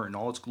Patriot armor in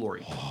all its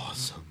glory.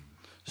 Awesome.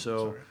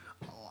 So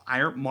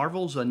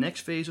Marvel's next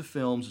phase of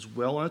films is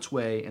well on its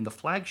way, and the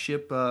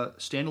flagship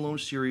standalone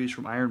series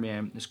from Iron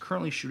Man is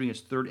currently shooting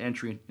its third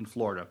entry in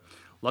Florida.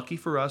 Lucky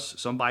for us,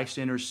 some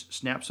bystanders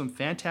snapped some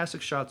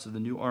fantastic shots of the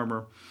new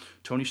armor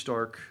Tony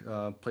Stark,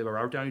 played by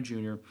Robert Downey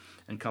Jr.,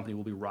 and company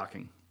will be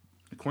rocking.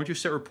 According to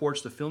set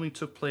reports, the filming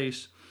took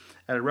place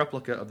at a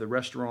replica of the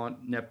restaurant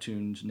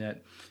Neptune's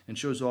Net and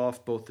shows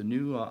off both the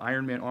new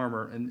Iron Man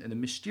armor and the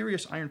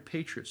mysterious Iron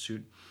Patriot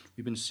suit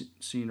we've been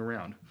seeing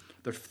around.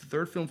 The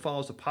third film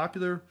follows the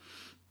popular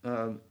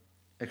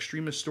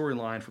extremist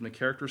storyline from the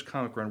character's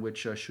comic run,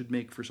 which should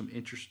make for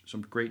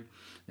some great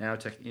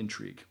nanotech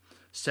intrigue.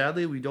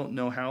 Sadly, we don't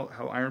know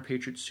how Iron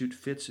Patriot's suit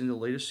fits in the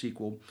latest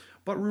sequel,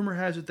 but rumor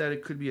has it that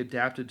it could be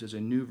adapted as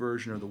a new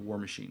version of the War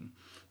Machine.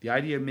 The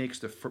idea makes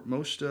the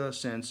most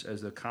sense,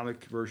 as the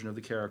comic version of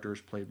the character is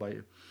played by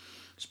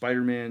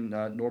Spider-Man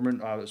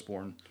Norman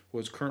Osborn, who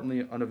is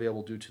currently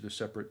unavailable due to the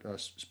separate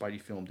Spidey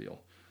film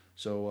deal.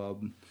 So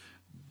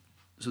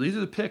these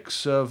are the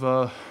pics of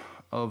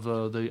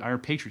the Iron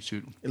Patriot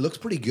suit. It looks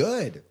pretty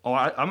good. Oh,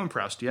 I'm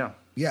impressed, yeah.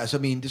 Yes, I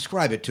mean,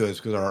 describe it to us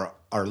because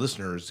our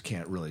listeners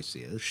can't really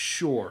see it.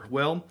 Sure.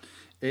 Well,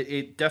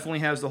 it definitely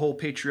has the whole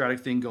patriotic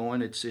thing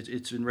going. It's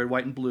in red,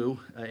 white, and blue.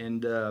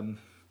 And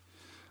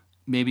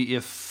maybe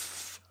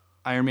if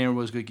Iron Man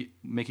was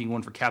making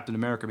one for Captain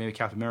America, maybe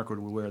Captain America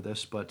would wear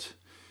this. But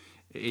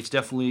it's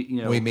definitely,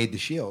 Well, he made the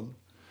shield.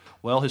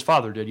 Well, his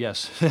father did,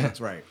 yes. That's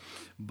right.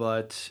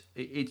 But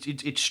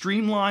it's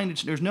streamlined.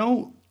 There's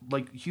no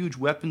huge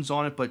weapons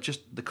on it, but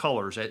just the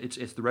colors.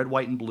 It's the red,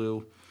 white, and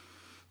blue.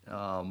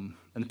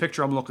 And the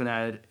picture I'm looking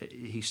at,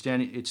 it's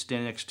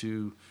standing next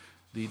to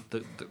the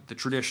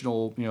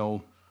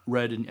traditional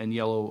red and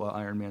yellow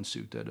Iron Man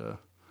suit that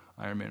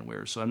Iron Man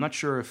wears. So I'm not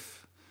sure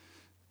if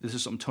this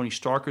is something Tony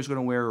Stark is going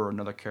to wear or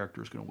another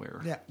character is going to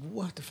wear. Yeah,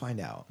 we'll have to find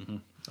out. Mm-hmm.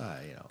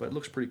 But it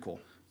looks pretty cool.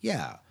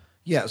 Yeah.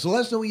 Yeah, so let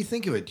us know what you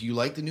think of it. Do you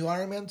like the new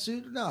Iron Man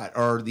suit or not?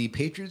 Or the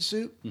Patriot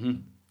suit?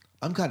 Mm-hmm.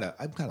 I'm kind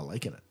of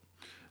liking it.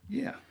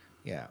 Yeah.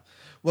 Yeah.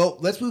 Well,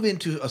 let's move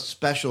into a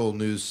special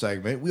news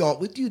segment.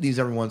 We do these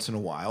every once in a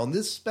while, and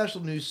this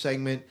special news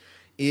segment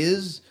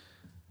is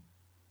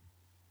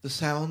the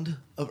sound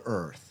of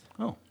Earth.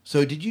 Oh.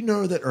 So did you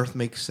know that Earth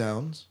makes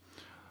sounds?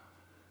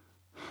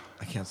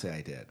 I can't say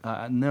I did.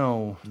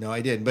 No. No,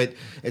 I didn't. But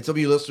some of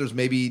you listeners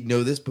maybe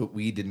know this, but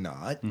we did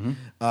not.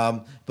 Mm-hmm.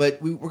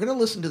 But we're going to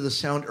listen to the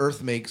sound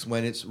Earth makes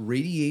when its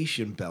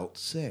radiation belt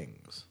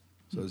sings.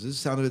 So this is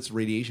the sound of its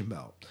radiation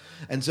belt.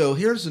 And so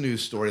here's the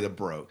news story that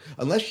broke.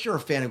 Unless you're a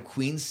fan of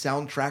Queen's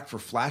soundtrack for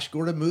Flash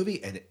Gordon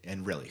movie,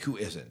 and really, who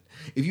isn't?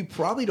 If you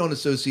probably don't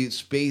associate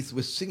space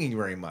with singing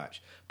very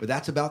much, but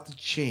that's about to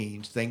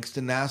change. Thanks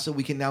to NASA,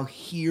 we can now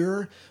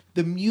hear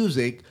the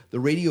music, the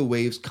radio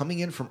waves coming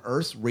in from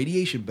Earth's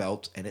radiation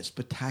belts, and it's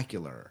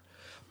spectacular.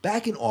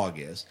 Back in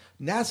August,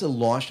 NASA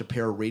launched a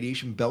pair of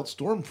radiation belt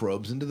storm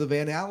probes into the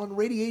Van Allen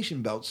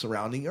radiation belt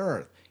surrounding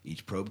Earth.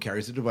 Each probe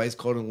carries a device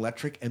called an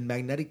electric and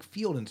magnetic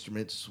field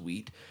instrument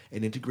suite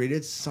and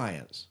integrated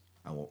science.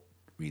 I won't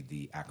read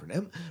the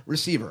acronym.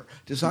 Receiver,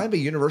 designed by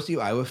University of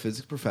Iowa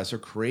physics professor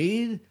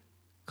Craig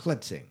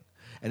Kletzing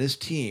and his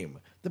team.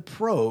 The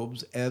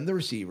probes and the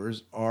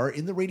receivers are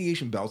in the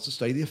radiation belts to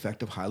study the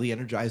effect of highly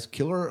energized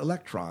killer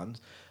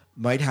electrons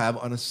might have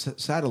on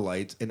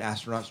satellites and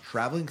astronauts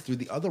traveling through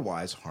the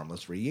otherwise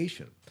harmless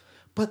radiation.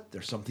 But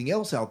there's something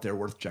else out there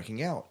worth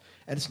checking out,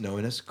 and it's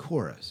known as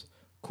chorus.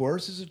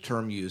 Chorus is a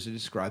term used to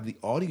describe the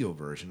audio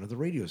version of the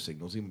radio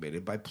signals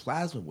emitted by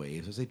plasma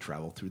waves as they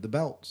travel through the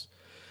belts.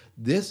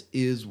 This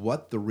is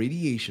what the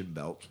radiation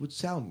belts would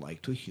sound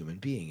like to a human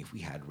being if we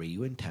had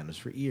radio antennas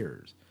for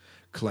ears.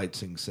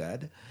 Kleitzing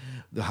said,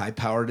 the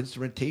high-powered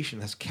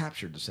instrumentation has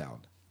captured the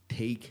sound.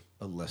 Take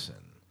a listen.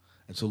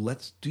 And so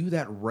let's do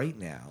that right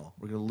now.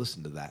 We're going to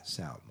listen to that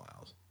sound,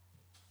 Miles.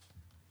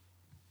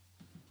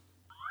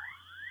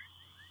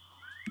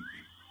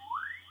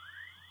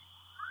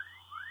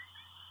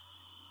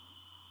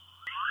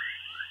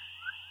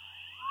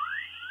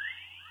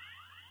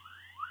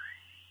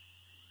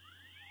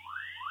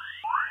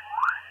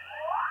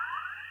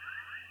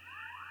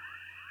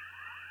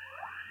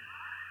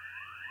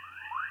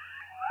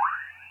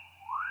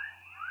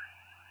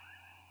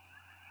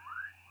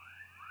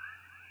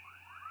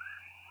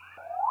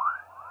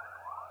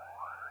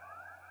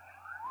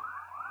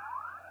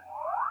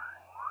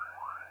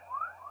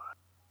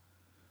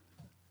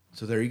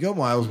 So there you go,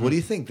 Miles. What do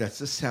you think? That's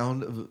the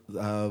sound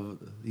of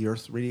the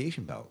Earth's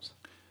radiation belts.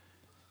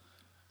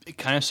 It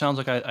kind of sounds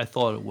like I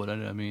thought it would.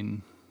 I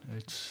mean,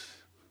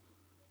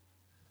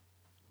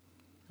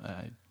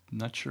 I'm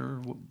not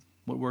sure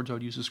what words I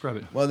would use to describe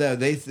it. Well,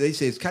 they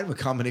say it's kind of a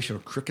combination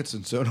of crickets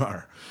and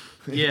sonar.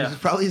 Yeah. It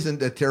probably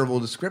isn't a terrible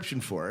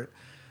description for it.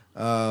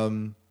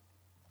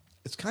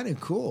 It's kind of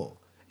cool.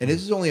 And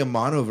this is only a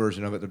mono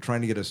version of it. They're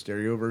trying to get a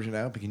stereo version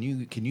out. But can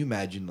you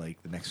imagine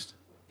like the next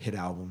hit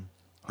album,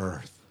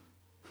 Earth?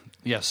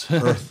 Yes.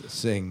 Earth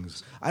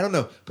sings. I don't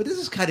know. But this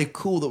is kind of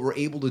cool that we're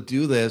able to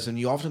do this. And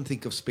you often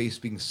think of space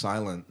being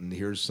silent. And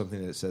here's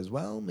something that says,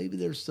 well, maybe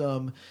there's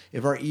some,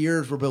 if our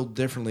ears were built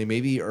differently,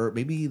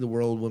 maybe the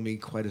world wouldn't be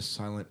quite as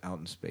silent out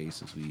in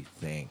space as we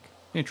think.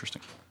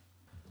 Interesting.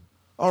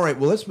 All right,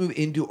 well, let's move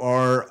into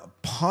our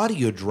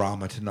podio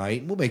drama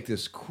tonight. We'll make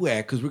this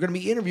quick because we're going to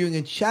be interviewing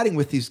and chatting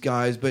with these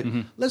guys. But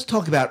let's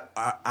talk about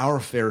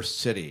Our Fair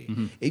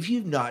City. If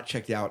you've not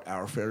checked out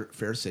Our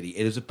Fair City,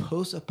 it is a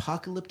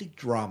post-apocalyptic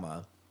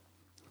drama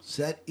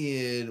set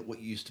in what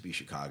used to be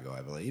Chicago,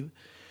 I believe,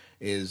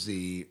 is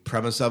the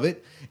premise of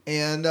it.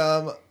 And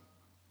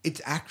it's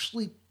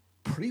actually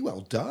pretty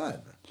well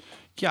done.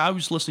 Yeah, I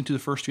was listening to the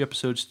first 2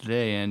 episodes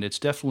today, and it's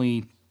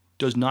definitely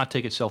does not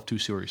take itself too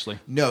seriously.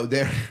 No,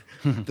 the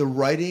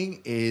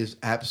writing is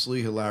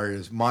absolutely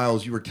hilarious.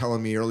 Miles, you were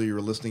telling me earlier you were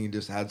listening and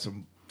just had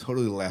some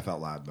totally laugh out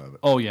loud moment.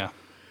 Oh, yeah.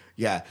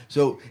 Yeah,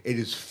 so it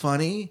is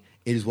funny.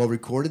 It is well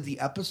recorded. The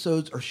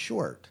episodes are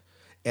short.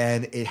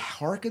 And it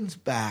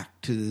harkens back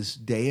to this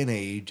day and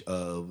age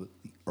of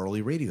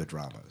early radio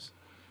dramas.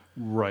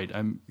 Right.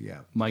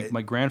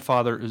 My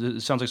grandfather,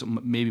 it sounds like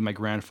something maybe my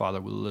grandfather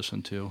would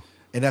listen to.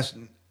 And that's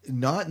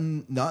not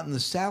in the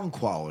sound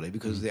quality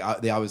because they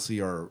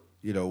obviously are,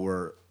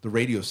 were the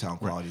radio sound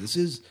quality. Right. This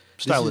is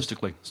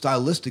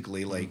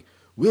stylistically like,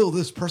 will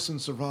this person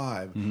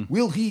survive?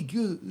 Will he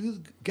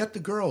get the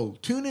girl?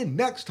 Tune in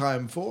next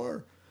time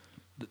for,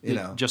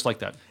 just like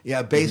that.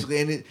 Yeah,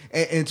 basically,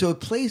 and so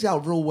it plays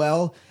out real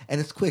well, and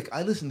it's quick.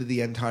 I listened to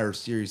the entire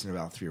series in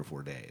about 3 or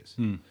 4 days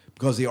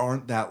because they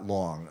aren't that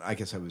long. I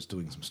guess I was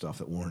doing some stuff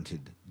that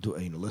warranted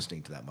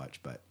listening to that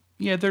much, but.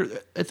 Yeah, they're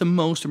at the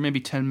most, they're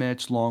maybe 10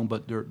 minutes long,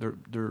 but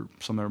they're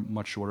some are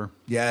much shorter.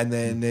 Yeah, and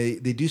then they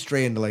do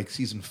stray into like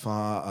season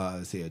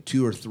 5, say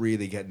 2 or 3,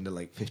 they get into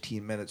like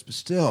 15 minutes, but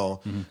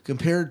still,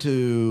 compared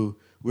to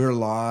We're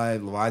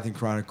Live, Leviathan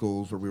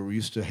Chronicles, where we were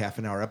used to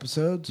half-an-hour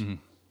episodes,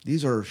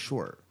 these are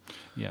short.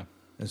 Yeah.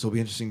 And so it'll be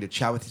interesting to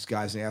chat with these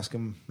guys and ask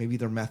them maybe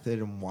their method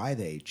and why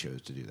they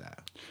chose to do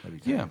that.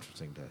 That'd be kind of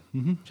interesting to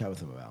chat with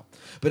them about.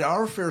 But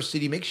Our Fair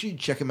City, make sure you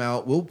check them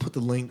out. We'll put the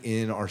link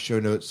in our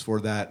show notes for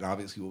that. And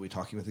obviously, we'll be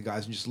talking with the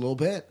guys in just a little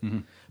bit.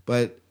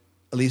 But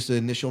at least the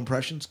initial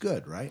impression's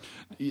good, right?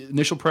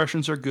 Initial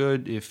impressions are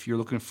good. If you're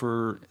looking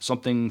for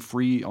something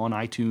free on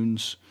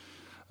iTunes,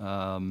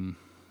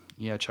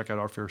 check out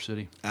Our Fair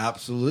City.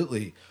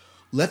 Absolutely.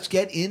 Let's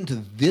get into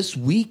This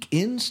Week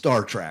in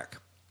Star Trek.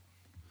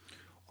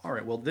 All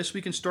right. Well, This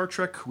Week in Star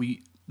Trek,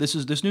 this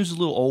news is a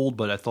little old,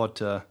 but I thought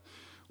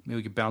maybe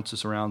we could bounce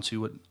this around, see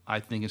what I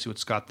think and see what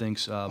Scott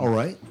thinks. All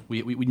right.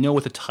 We know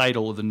what the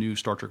title of the new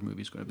Star Trek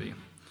movie is going to be.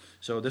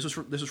 So this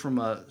is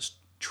from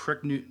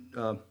Trek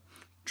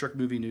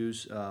Movie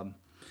News. So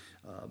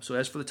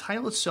as for the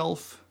title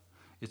itself,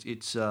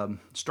 it's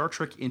Star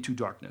Trek Into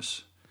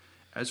Darkness.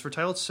 As for the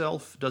title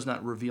itself, does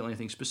not reveal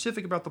anything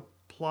specific about the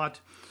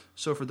plot.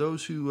 So for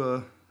those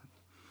who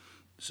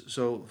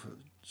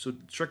So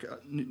Trek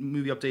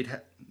movie update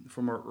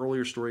from our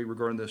earlier story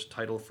regarding this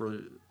title for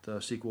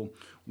the sequel.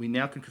 We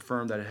now can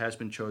confirm that it has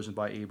been chosen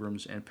by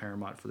Abrams and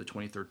Paramount for the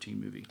 2013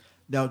 movie.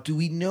 Now, do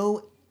we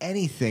know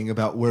anything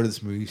about where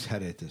this movie's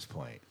headed at this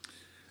point?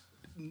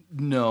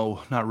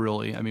 No, not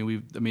really. I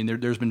mean,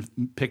 there's been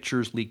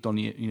pictures leaked on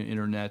the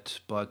internet,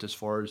 but as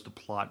far as the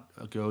plot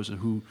goes and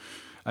who,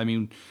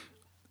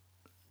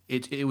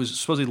 it was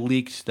supposedly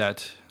leaked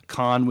that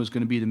Khan was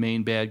going to be the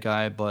main bad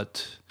guy,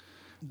 but.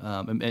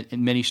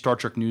 And many Star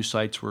Trek news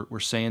sites were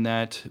saying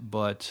that,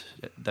 but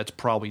that's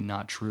probably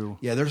not true.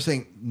 Yeah, they're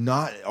saying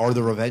or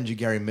the Revenge of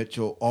Gary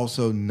Mitchell,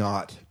 also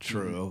not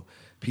true.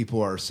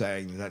 People are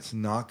saying that's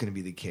not going to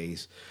be the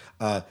case.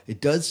 It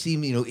does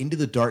seem, Into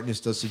the Darkness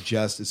does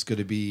suggest it's going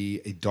to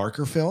be a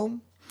darker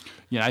film.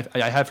 Yeah,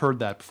 I have heard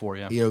that before,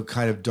 yeah.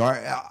 Kind of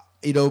dark,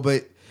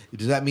 but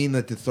does that mean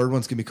that the third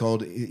one's going to be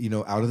called,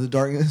 Out of the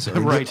Darkness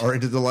or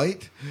Into the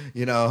Light?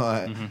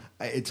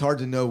 It's hard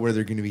to know where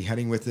they're going to be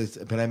heading with this,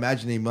 but I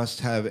imagine they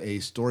must have a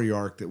story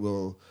arc that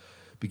will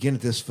begin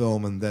at this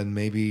film and then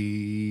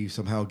maybe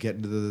somehow get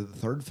into the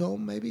third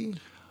film, maybe?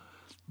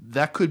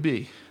 That could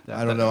be.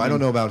 I don't know. I don't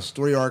know about a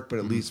story arc, but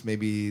at least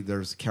maybe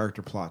there's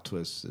character plot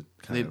twists.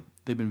 They've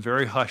been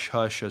very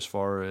hush-hush as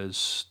far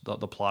as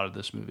the plot of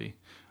this movie.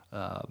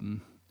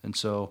 And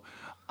so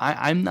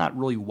I'm not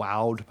really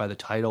wowed by the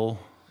title.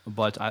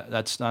 But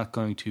that's not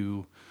going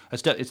to.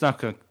 It's not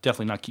going to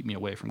definitely not keep me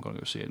away from going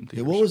to go see it in theaters.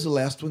 Yeah, what was the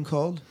last one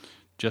called?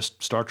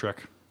 Just Star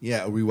Trek.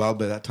 Yeah, are we wowed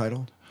by that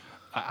title?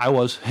 I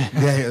was.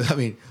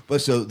 Yeah,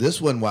 but so this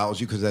one wows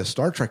you because it has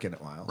Star Trek in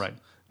it. Wows, right?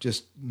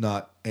 Just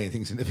not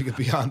anything significant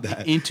beyond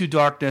that. Into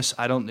Darkness.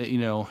 I don't.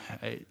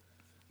 I'm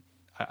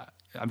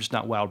just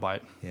not wowed by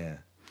it. Yeah.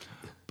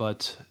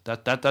 but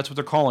that's what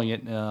they're calling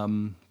it.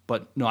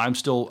 But no, I'm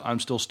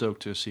still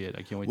stoked to see it.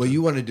 I can't wait. Well,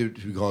 you wanted to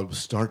be called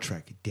Star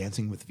Trek: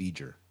 Dancing with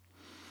V'ger.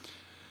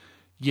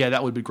 Yeah,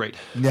 that would be great.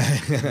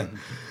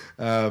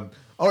 All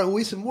right,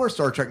 we some more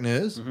Star Trek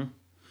news. Mm-hmm.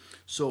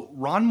 So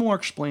Ron Moore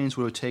explains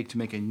what it would take to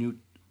make a new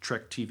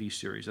Trek TV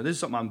series. And this is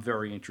something I'm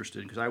very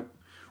interested in because I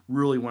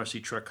really want to see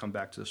Trek come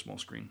back to the small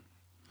screen.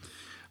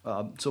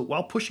 So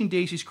while Pushing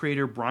Daisy's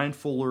creator Brian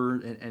Fuller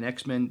and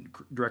X-Men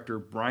director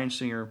Bryan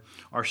Singer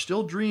are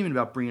still dreaming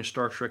about bringing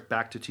Star Trek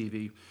back to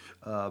TV,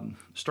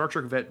 Star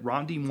Trek vet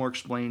Ron D. Moore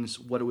explains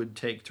what it would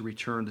take to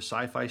return the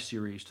sci-fi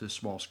series to the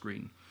small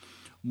screen.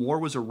 Moore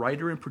was a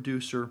writer and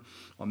producer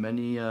on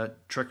many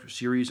Trek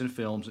series and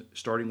films,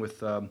 starting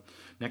with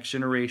Next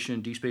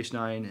Generation, Deep Space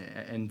Nine,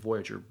 and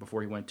Voyager,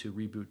 before he went to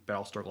reboot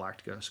Battlestar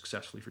Galactica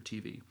successfully for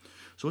TV.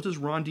 So what does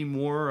Ron D.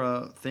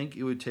 Moore think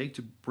it would take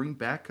to bring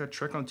back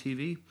Trek on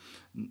TV,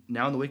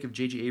 now in the wake of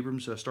J.J.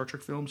 Abrams' Star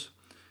Trek films?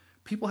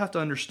 People have to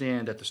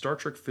understand that the Star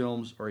Trek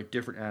films are a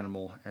different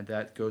animal, and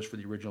that goes for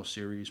the original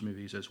series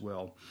movies as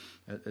well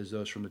as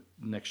those from the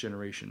Next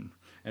Generation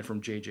and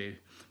from JJ.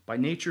 By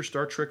nature,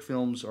 Star Trek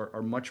films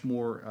are much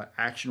more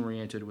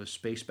action-oriented with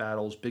space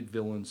battles, big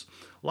villains,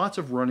 lots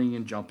of running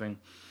and jumping.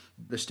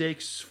 The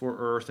stakes for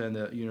Earth and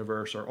the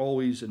universe are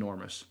always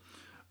enormous.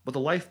 But the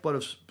lifeblood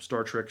of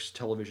Star Trek's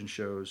television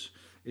shows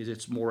is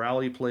its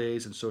morality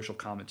plays and social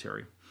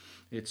commentary.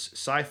 It's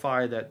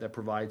sci-fi that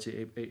provides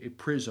a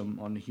prism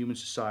on human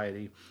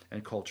society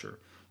and culture.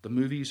 The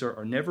movies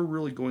are never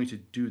really going to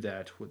do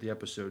that, what the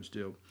episodes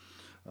do.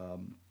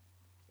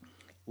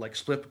 Like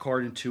split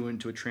Picard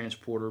into a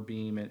transporter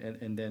beam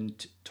and then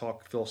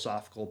talk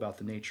philosophical about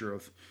the nature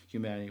of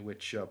humanity,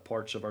 which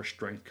parts of our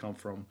strength come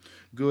from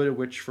good and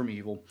which from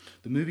evil.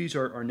 The movies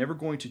are never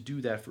going to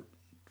do that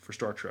for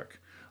Star Trek.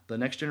 The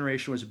Next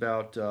Generation was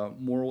about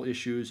moral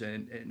issues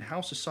and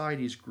how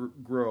societies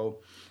grow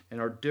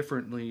and are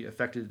differently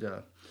affected.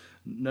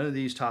 None of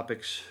these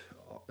topics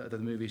that the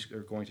movies are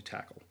going to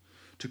tackle.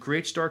 To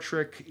create Star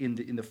Trek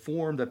in the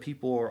form that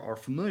people are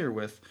familiar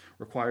with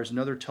requires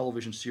another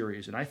television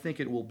series, and I think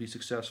it will be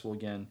successful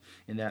again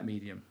in that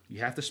medium.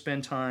 You have to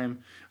spend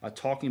time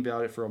talking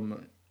about it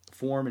from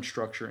form and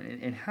structure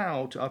and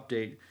how to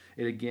update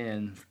it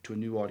again to a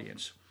new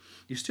audience.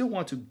 You still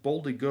want to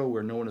boldly go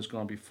where no one has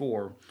gone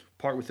before,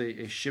 part with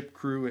a ship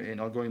crew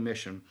and ongoing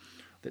mission.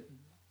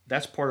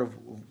 That's part of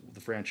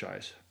the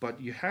franchise. But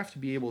you have to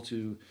be able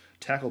to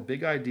tackle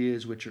big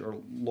ideas which are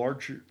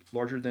larger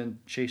than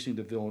chasing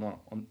the villain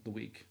on the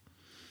week.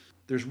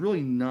 There's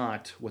really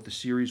not what the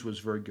series was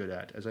very good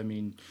at.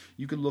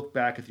 You could look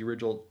back at the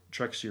original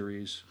Trek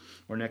series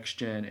or Next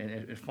Gen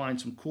and find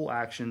some cool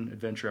action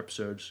adventure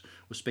episodes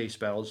with space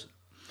battles.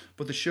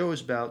 But the show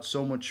is about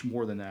so much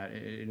more than that.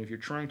 And if you're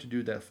trying to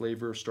do that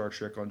flavor of Star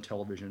Trek on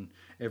television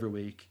every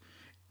week,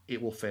 it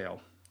will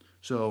fail.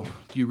 So,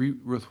 do you agree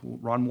with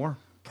Ron Moore?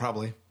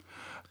 Probably.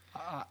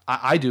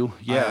 I do,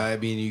 yeah.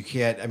 You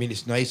can't.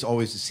 It's nice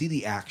always to see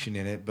the action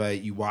in it,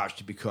 but you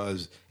watched it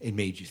because it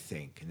made you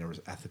think, and there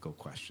was ethical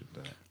questions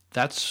in it.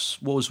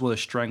 That's what was one of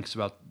the strengths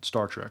about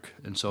Star Trek,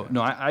 and so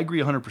no, I agree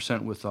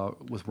 100%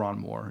 with Ron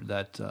Moore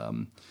that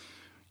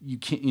you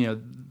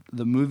can't.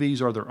 The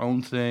movies are their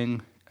own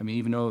thing.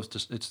 Even though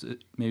it's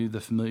maybe the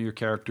familiar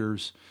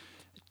characters,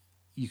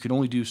 you can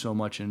only do so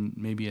much in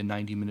maybe a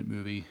 90-minute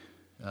movie.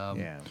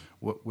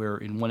 Where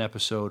in one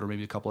episode or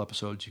maybe a couple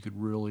episodes you could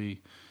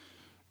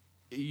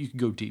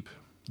go deep.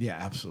 Yeah,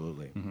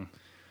 absolutely. Mm-hmm.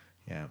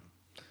 Yeah.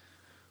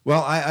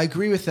 Well, I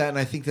agree with that, and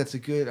I think that's a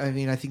good.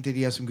 I think that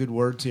he has some good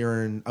words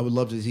here, and I would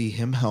love to see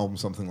him helm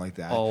something like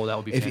that. Oh, that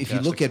would be fantastic. If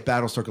you look at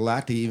Battlestar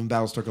Galactica, even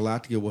Battlestar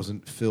Galactica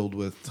wasn't filled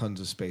with tons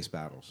of space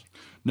battles.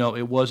 No,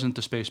 it wasn't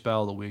the space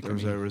battle of the week.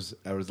 There was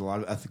a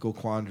lot of ethical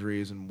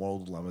quandaries and moral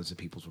dilemmas that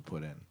people were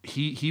put in.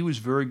 He was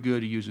very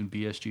good at using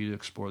BSG to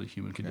explore the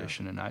human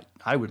condition, and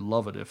I would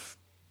love it if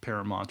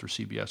Paramount or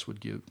CBS would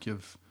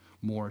give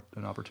more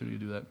an opportunity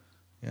to do that.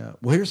 Yeah.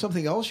 Well, here's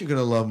something else you're going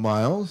to love,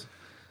 Miles.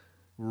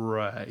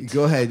 Right.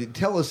 Go ahead.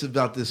 Tell us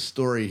about this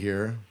story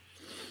here.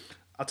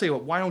 I'll tell you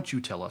what. Why don't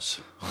you tell us?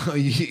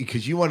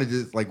 Because you wanted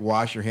to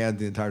wash your hands of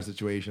the entire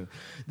situation.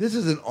 This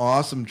is an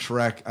awesome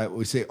Trek.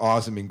 We say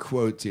awesome in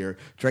quotes here.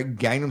 Trek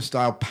Gangnam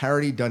Style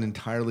parody done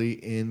entirely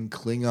in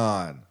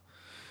Klingon.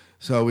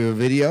 So we have a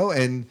video,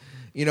 and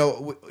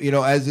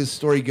as this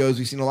story goes,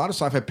 we've seen a lot of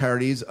sci-fi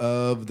parodies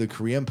of the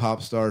Korean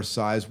pop star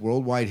Psy's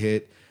worldwide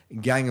hit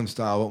Gangnam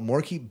Style, but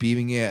more keep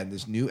beaming in.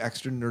 This new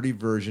extra nerdy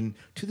version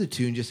to the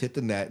tune just hit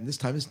the net, and this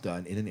time it's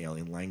done in an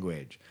alien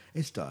language.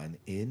 It's done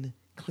in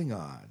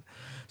Klingon.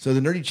 So the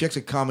nerdy chicks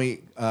at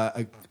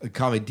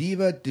Comedy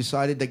Diva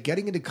decided that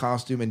getting into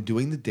costume and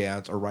doing the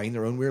dance or writing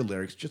their own weird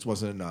lyrics just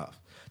wasn't enough.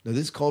 Now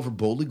this called for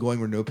boldly going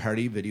where no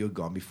parody video had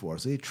gone before,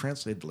 so they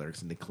translated the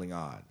lyrics into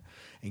Klingon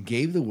and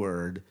gave the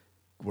world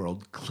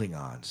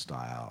Klingon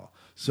style.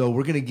 So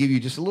we're going to give you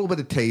just a little bit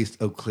of taste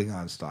of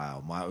Klingon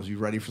style. Miles, you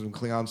ready for some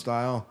Klingon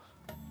style?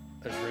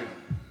 That's right.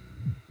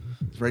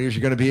 As ready as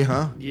you're going to be,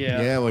 huh?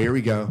 Yeah. Yeah, well, here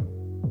we go.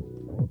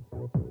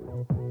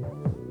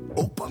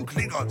 Open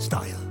Klingon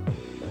style.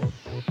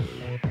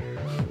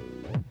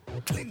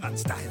 Klingon. Klingon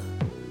style.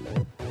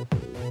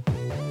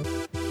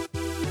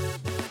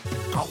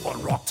 Our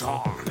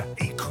rotter,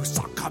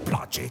 Ikusaka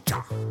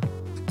Plajeja.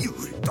 You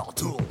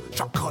daughter,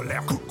 Shakale,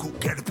 Kuku,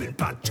 Kelvin,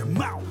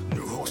 Banjamau,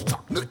 New Hosta,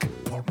 Nick,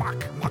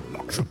 Pormak,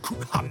 Magmak, Shuku,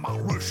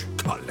 Hamarush,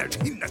 College,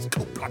 Hines,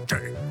 Kopla,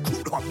 J,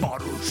 Kuda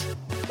Marush,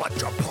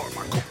 Watcha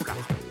Porma Kopla.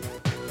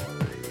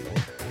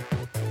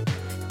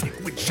 Take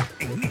with shot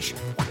English,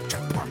 Watcha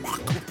Porma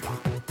Kopla.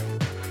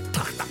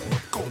 Tata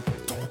Mako,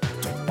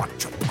 to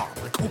Watcha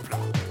Porma Kopla.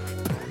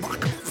 Porma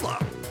Kopla.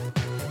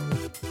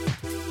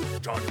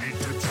 Johnny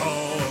to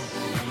Tom,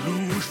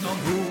 Lush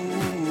Nangu,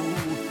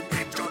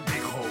 Johnny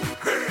Ho,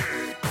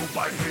 hey,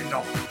 Kubai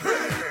Hino,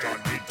 hey,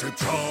 Johnny to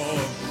Tom,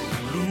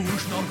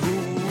 Lush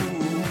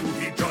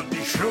Nangu,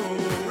 Johnny Show,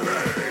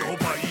 hey,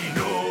 Kubai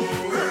No,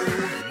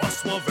 hey,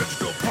 Maswa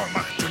Vegetable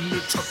Parmak, Johnny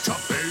Chop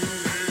Chop, hey,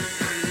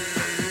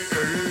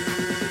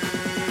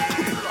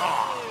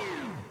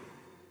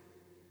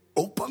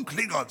 Open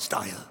Klingon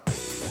style.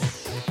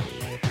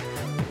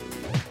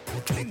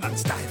 Klingon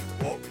style.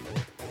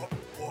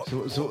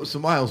 So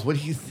Miles, what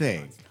do you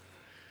think?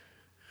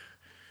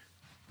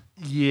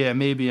 Yeah,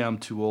 maybe I'm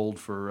too old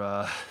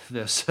for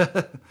this.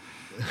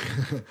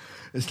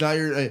 It's not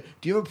your.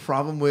 Do you have a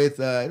problem with?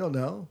 I don't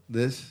know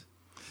this.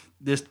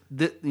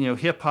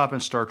 Hip hop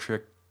and Star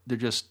Trek. They're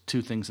just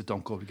two things that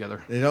don't go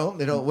together. They don't.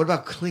 What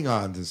about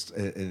Klingons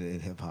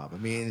in hip hop? I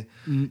mean,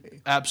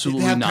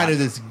 absolutely they have not. kind of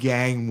this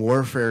gang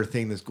warfare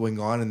thing that's going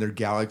on in their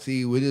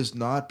galaxy. Would this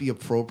not be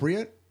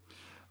appropriate?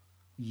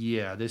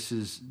 Yeah, this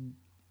is.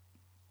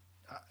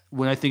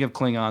 When I think of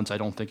Klingons, I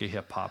don't think of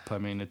hip hop. I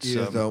mean, it's.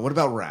 What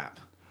about rap?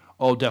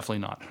 Oh, definitely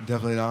not.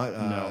 Definitely not.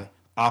 No.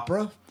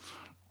 Opera.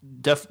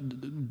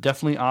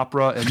 Definitely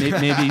opera, and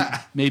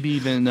maybe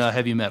even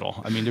heavy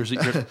metal. I mean, there's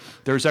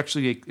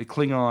actually a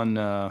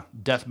Klingon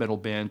death metal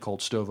band called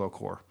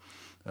Stovokor.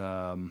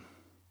 That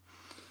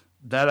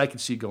I can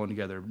see going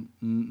together.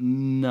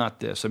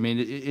 Not this. I mean,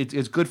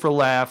 it's good for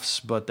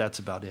laughs, but that's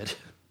about it.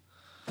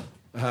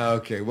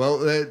 Okay. Well,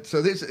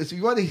 so if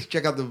you want to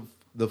check out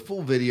the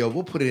full video,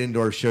 we'll put it into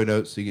our show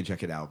notes so you can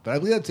check it out. But I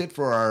believe that's it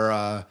for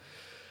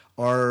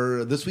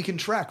our This Week in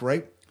Trek,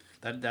 right?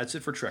 That's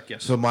it for Trek,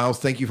 yes. So, Miles,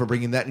 thank you for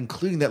bringing that,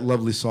 including that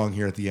lovely song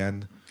here at the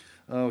end.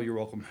 Oh, you're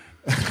welcome.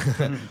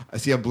 I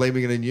see I'm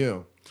blaming it on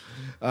you.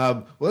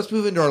 Well, let's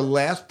move into our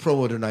last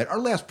promo tonight. Our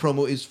last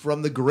promo is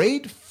from the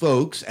great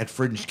folks at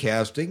Fringe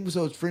Casting.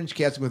 So it's Fringe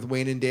Casting with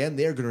Wayne and Dan.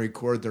 They're going to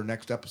record their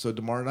next episode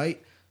tomorrow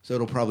night. So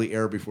it'll probably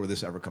air before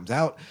this ever comes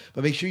out.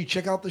 But make sure you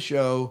check out the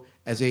show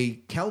as they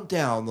count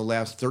down the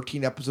last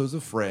 13 episodes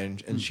of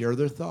Fringe and share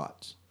their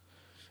thoughts.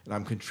 And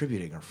I'm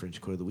contributing our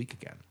Fringe Quote of the Week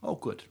again. Oh,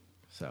 good.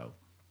 So,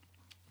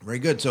 very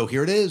good. So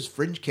here it is,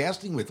 Fringe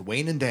Casting with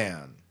Wayne and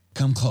Dan.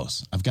 Come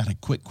close. I've got a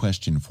quick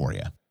question for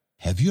you.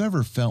 Have you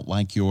ever felt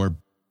like you're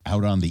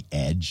out on the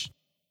edge?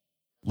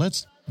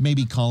 Let's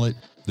maybe call it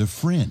the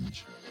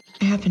fringe.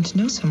 I happen to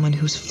know someone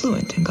who's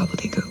fluent in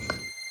gobbledygook.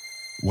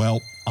 Well,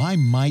 I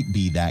might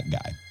be that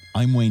guy.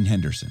 I'm Wayne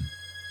Henderson.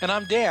 And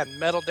I'm Dan,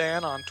 Metal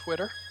Dan on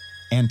Twitter.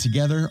 And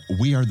together,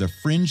 we are the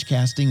Fringe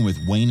Casting with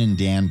Wayne and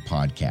Dan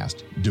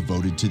podcast,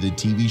 devoted to the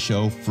TV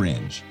show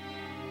Fringe.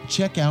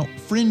 Check out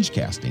Fringe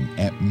Casting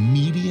at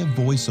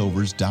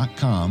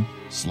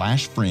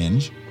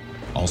mediavoiceovers.com/fringe,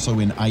 also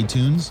in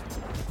iTunes,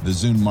 the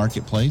Zune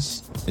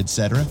Marketplace,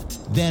 etc.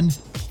 Then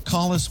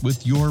call us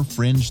with your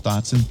Fringe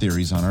thoughts and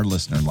theories on our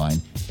listener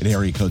line at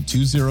area code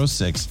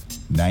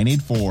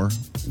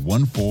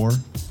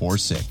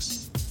 206-984-1446.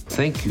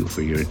 Thank you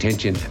for your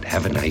attention and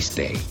have a nice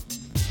day.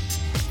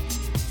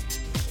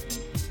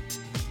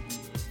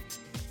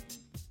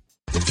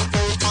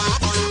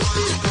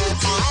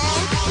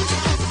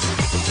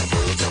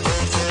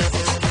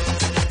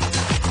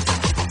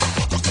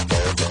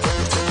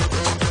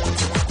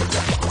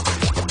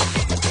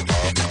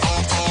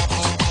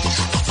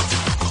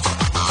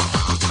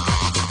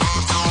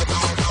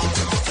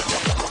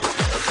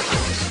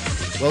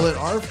 Well, in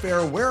our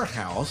fair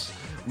warehouse,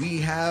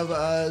 we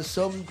have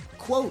some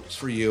quotes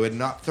for you, and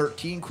not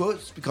 13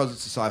 quotes because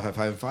it's a SciFi 5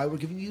 and 5. We're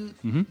giving you,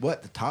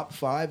 the top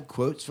 5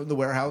 quotes from the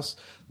warehouse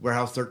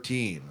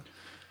 13.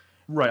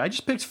 Right. I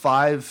just picked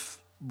 5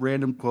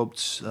 random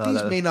quotes.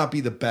 These may not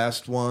be the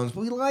best ones,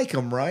 but we like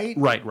them, right?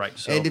 Right.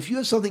 So. And if you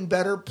have something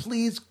better,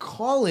 please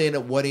call in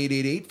at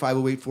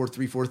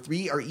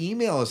 1-888-508-4343 or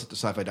email us at the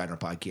SciFi Diner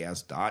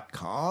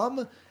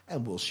Podcast.com,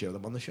 and we'll share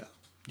them on the show.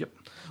 Yep.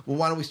 Well,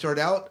 why don't we start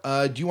out?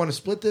 Do you want to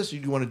split this, or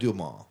do you want to do them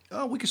all?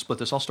 Oh, we can split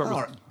this. I'll start with...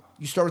 Right.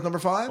 You start with number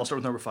 5? I'll start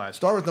with number 5.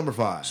 Start with number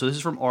 5. So this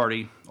is from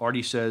Artie.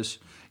 Artie says,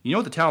 you know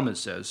what the Talmud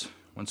says?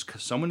 When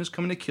someone is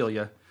coming to kill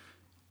you,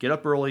 get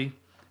up early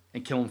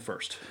and kill him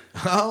first.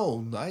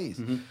 Oh, nice.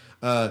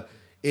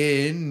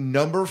 In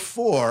number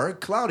 4,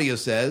 Claudia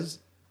says,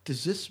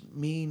 does this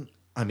mean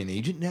I'm an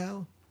agent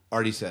now?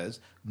 Artie says,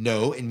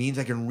 no, it means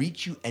I can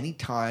reach you any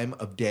time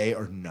of day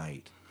or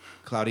night.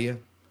 Claudia?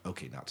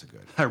 Okay, not so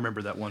good. I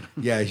remember that one.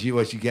 Yeah,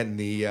 she getting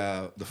the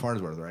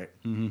Farnsworth, right?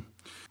 Mm-hmm.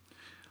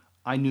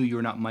 I knew you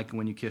were not Mike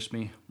when you kissed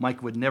me.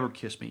 Mike would never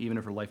kiss me, even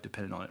if her life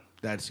depended on it.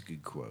 That's a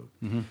good quote.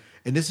 Mm-hmm.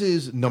 And this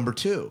is number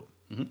 2.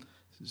 Mm-hmm.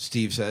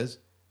 Steve says,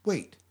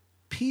 wait,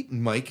 Pete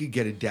and Mike could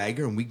get a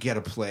dagger and we get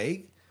a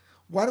plague?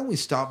 Why don't we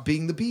stop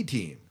being the B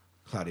team?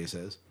 Claudia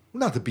says, we're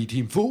not the B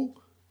team, fool.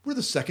 We're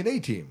the second A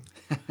team.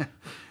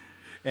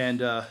 And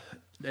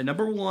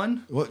number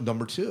one. Well,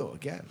 number two,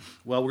 again.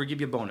 Well, we're going to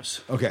give you a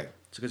bonus. Okay.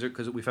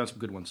 Because we found some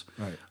good ones.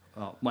 All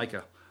right.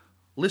 Micah,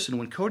 listen,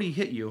 when Cody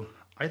hit you,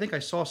 I think I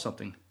saw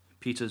something.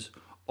 Pete says,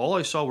 all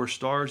I saw were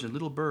stars and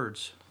little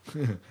birds.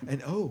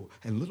 and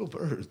little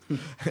birds.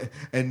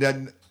 and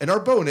our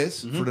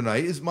bonus for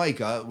tonight is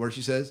Micah, where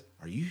she says,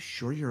 are you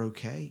sure you're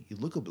okay? You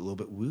look a little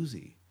bit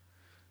woozy.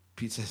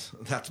 Pete says,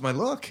 that's my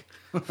look.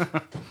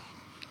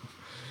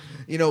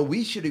 We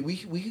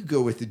could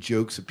go with the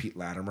jokes of Pete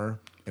Latimer,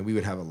 and we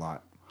would have a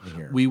lot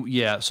in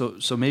here.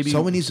 So maybe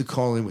someone needs to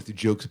call in with the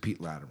jokes of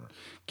Pete Latimer.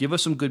 Give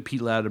us some good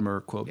Pete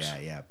Latimer quotes.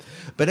 Yeah.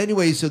 But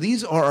anyway, so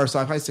these are our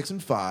Sci-Fi 6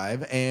 and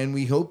 5, and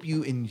we hope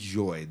you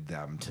enjoyed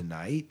them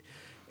tonight.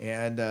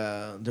 And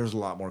there's a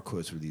lot more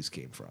quotes where these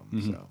came from.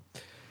 Mm-hmm. So,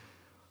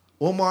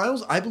 well,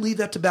 Miles, I believe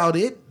that's about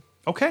it.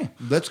 Okay.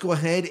 Let's go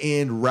ahead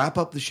and wrap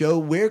up the show.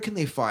 Where can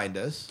they find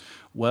us?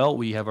 Well,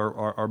 we have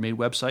our main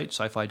website,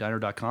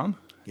 SciFiDiner.com.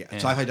 Yeah,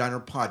 SciFi Diner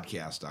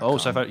Podcast. Oh,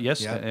 Sci-Fi,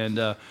 yes. Yeah.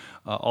 And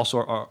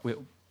also,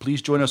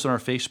 please join us on our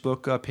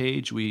Facebook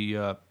page. We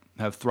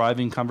have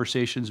thriving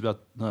conversations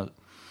about the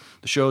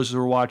shows that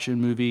we're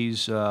watching,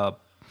 movies.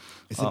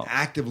 It's an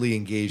actively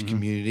engaged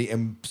community,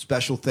 and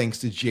special thanks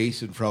to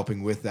Jason for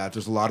helping with that.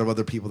 There's a lot of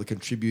other people that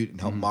contribute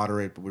and help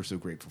moderate, but we're so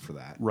grateful for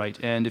that. Right,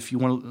 and if you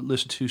want to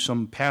listen to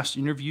some past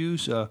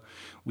interviews,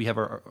 we have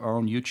our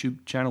own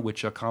YouTube channel,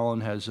 which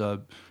Colin has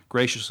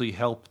graciously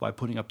helped by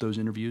putting up those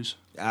interviews.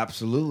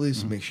 Absolutely,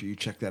 so make sure you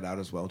check that out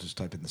as well. Just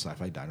type in the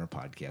Sci-Fi Diner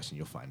Podcast, and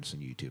you'll find us on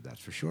YouTube,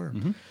 that's for sure.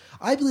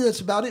 I believe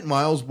that's about it,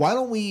 Miles. Why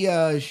don't we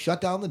shut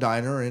down the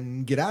diner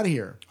and get out of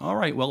here? All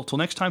right, well, till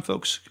next time,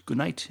 folks, good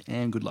night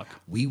and good luck.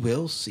 We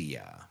will see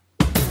ya.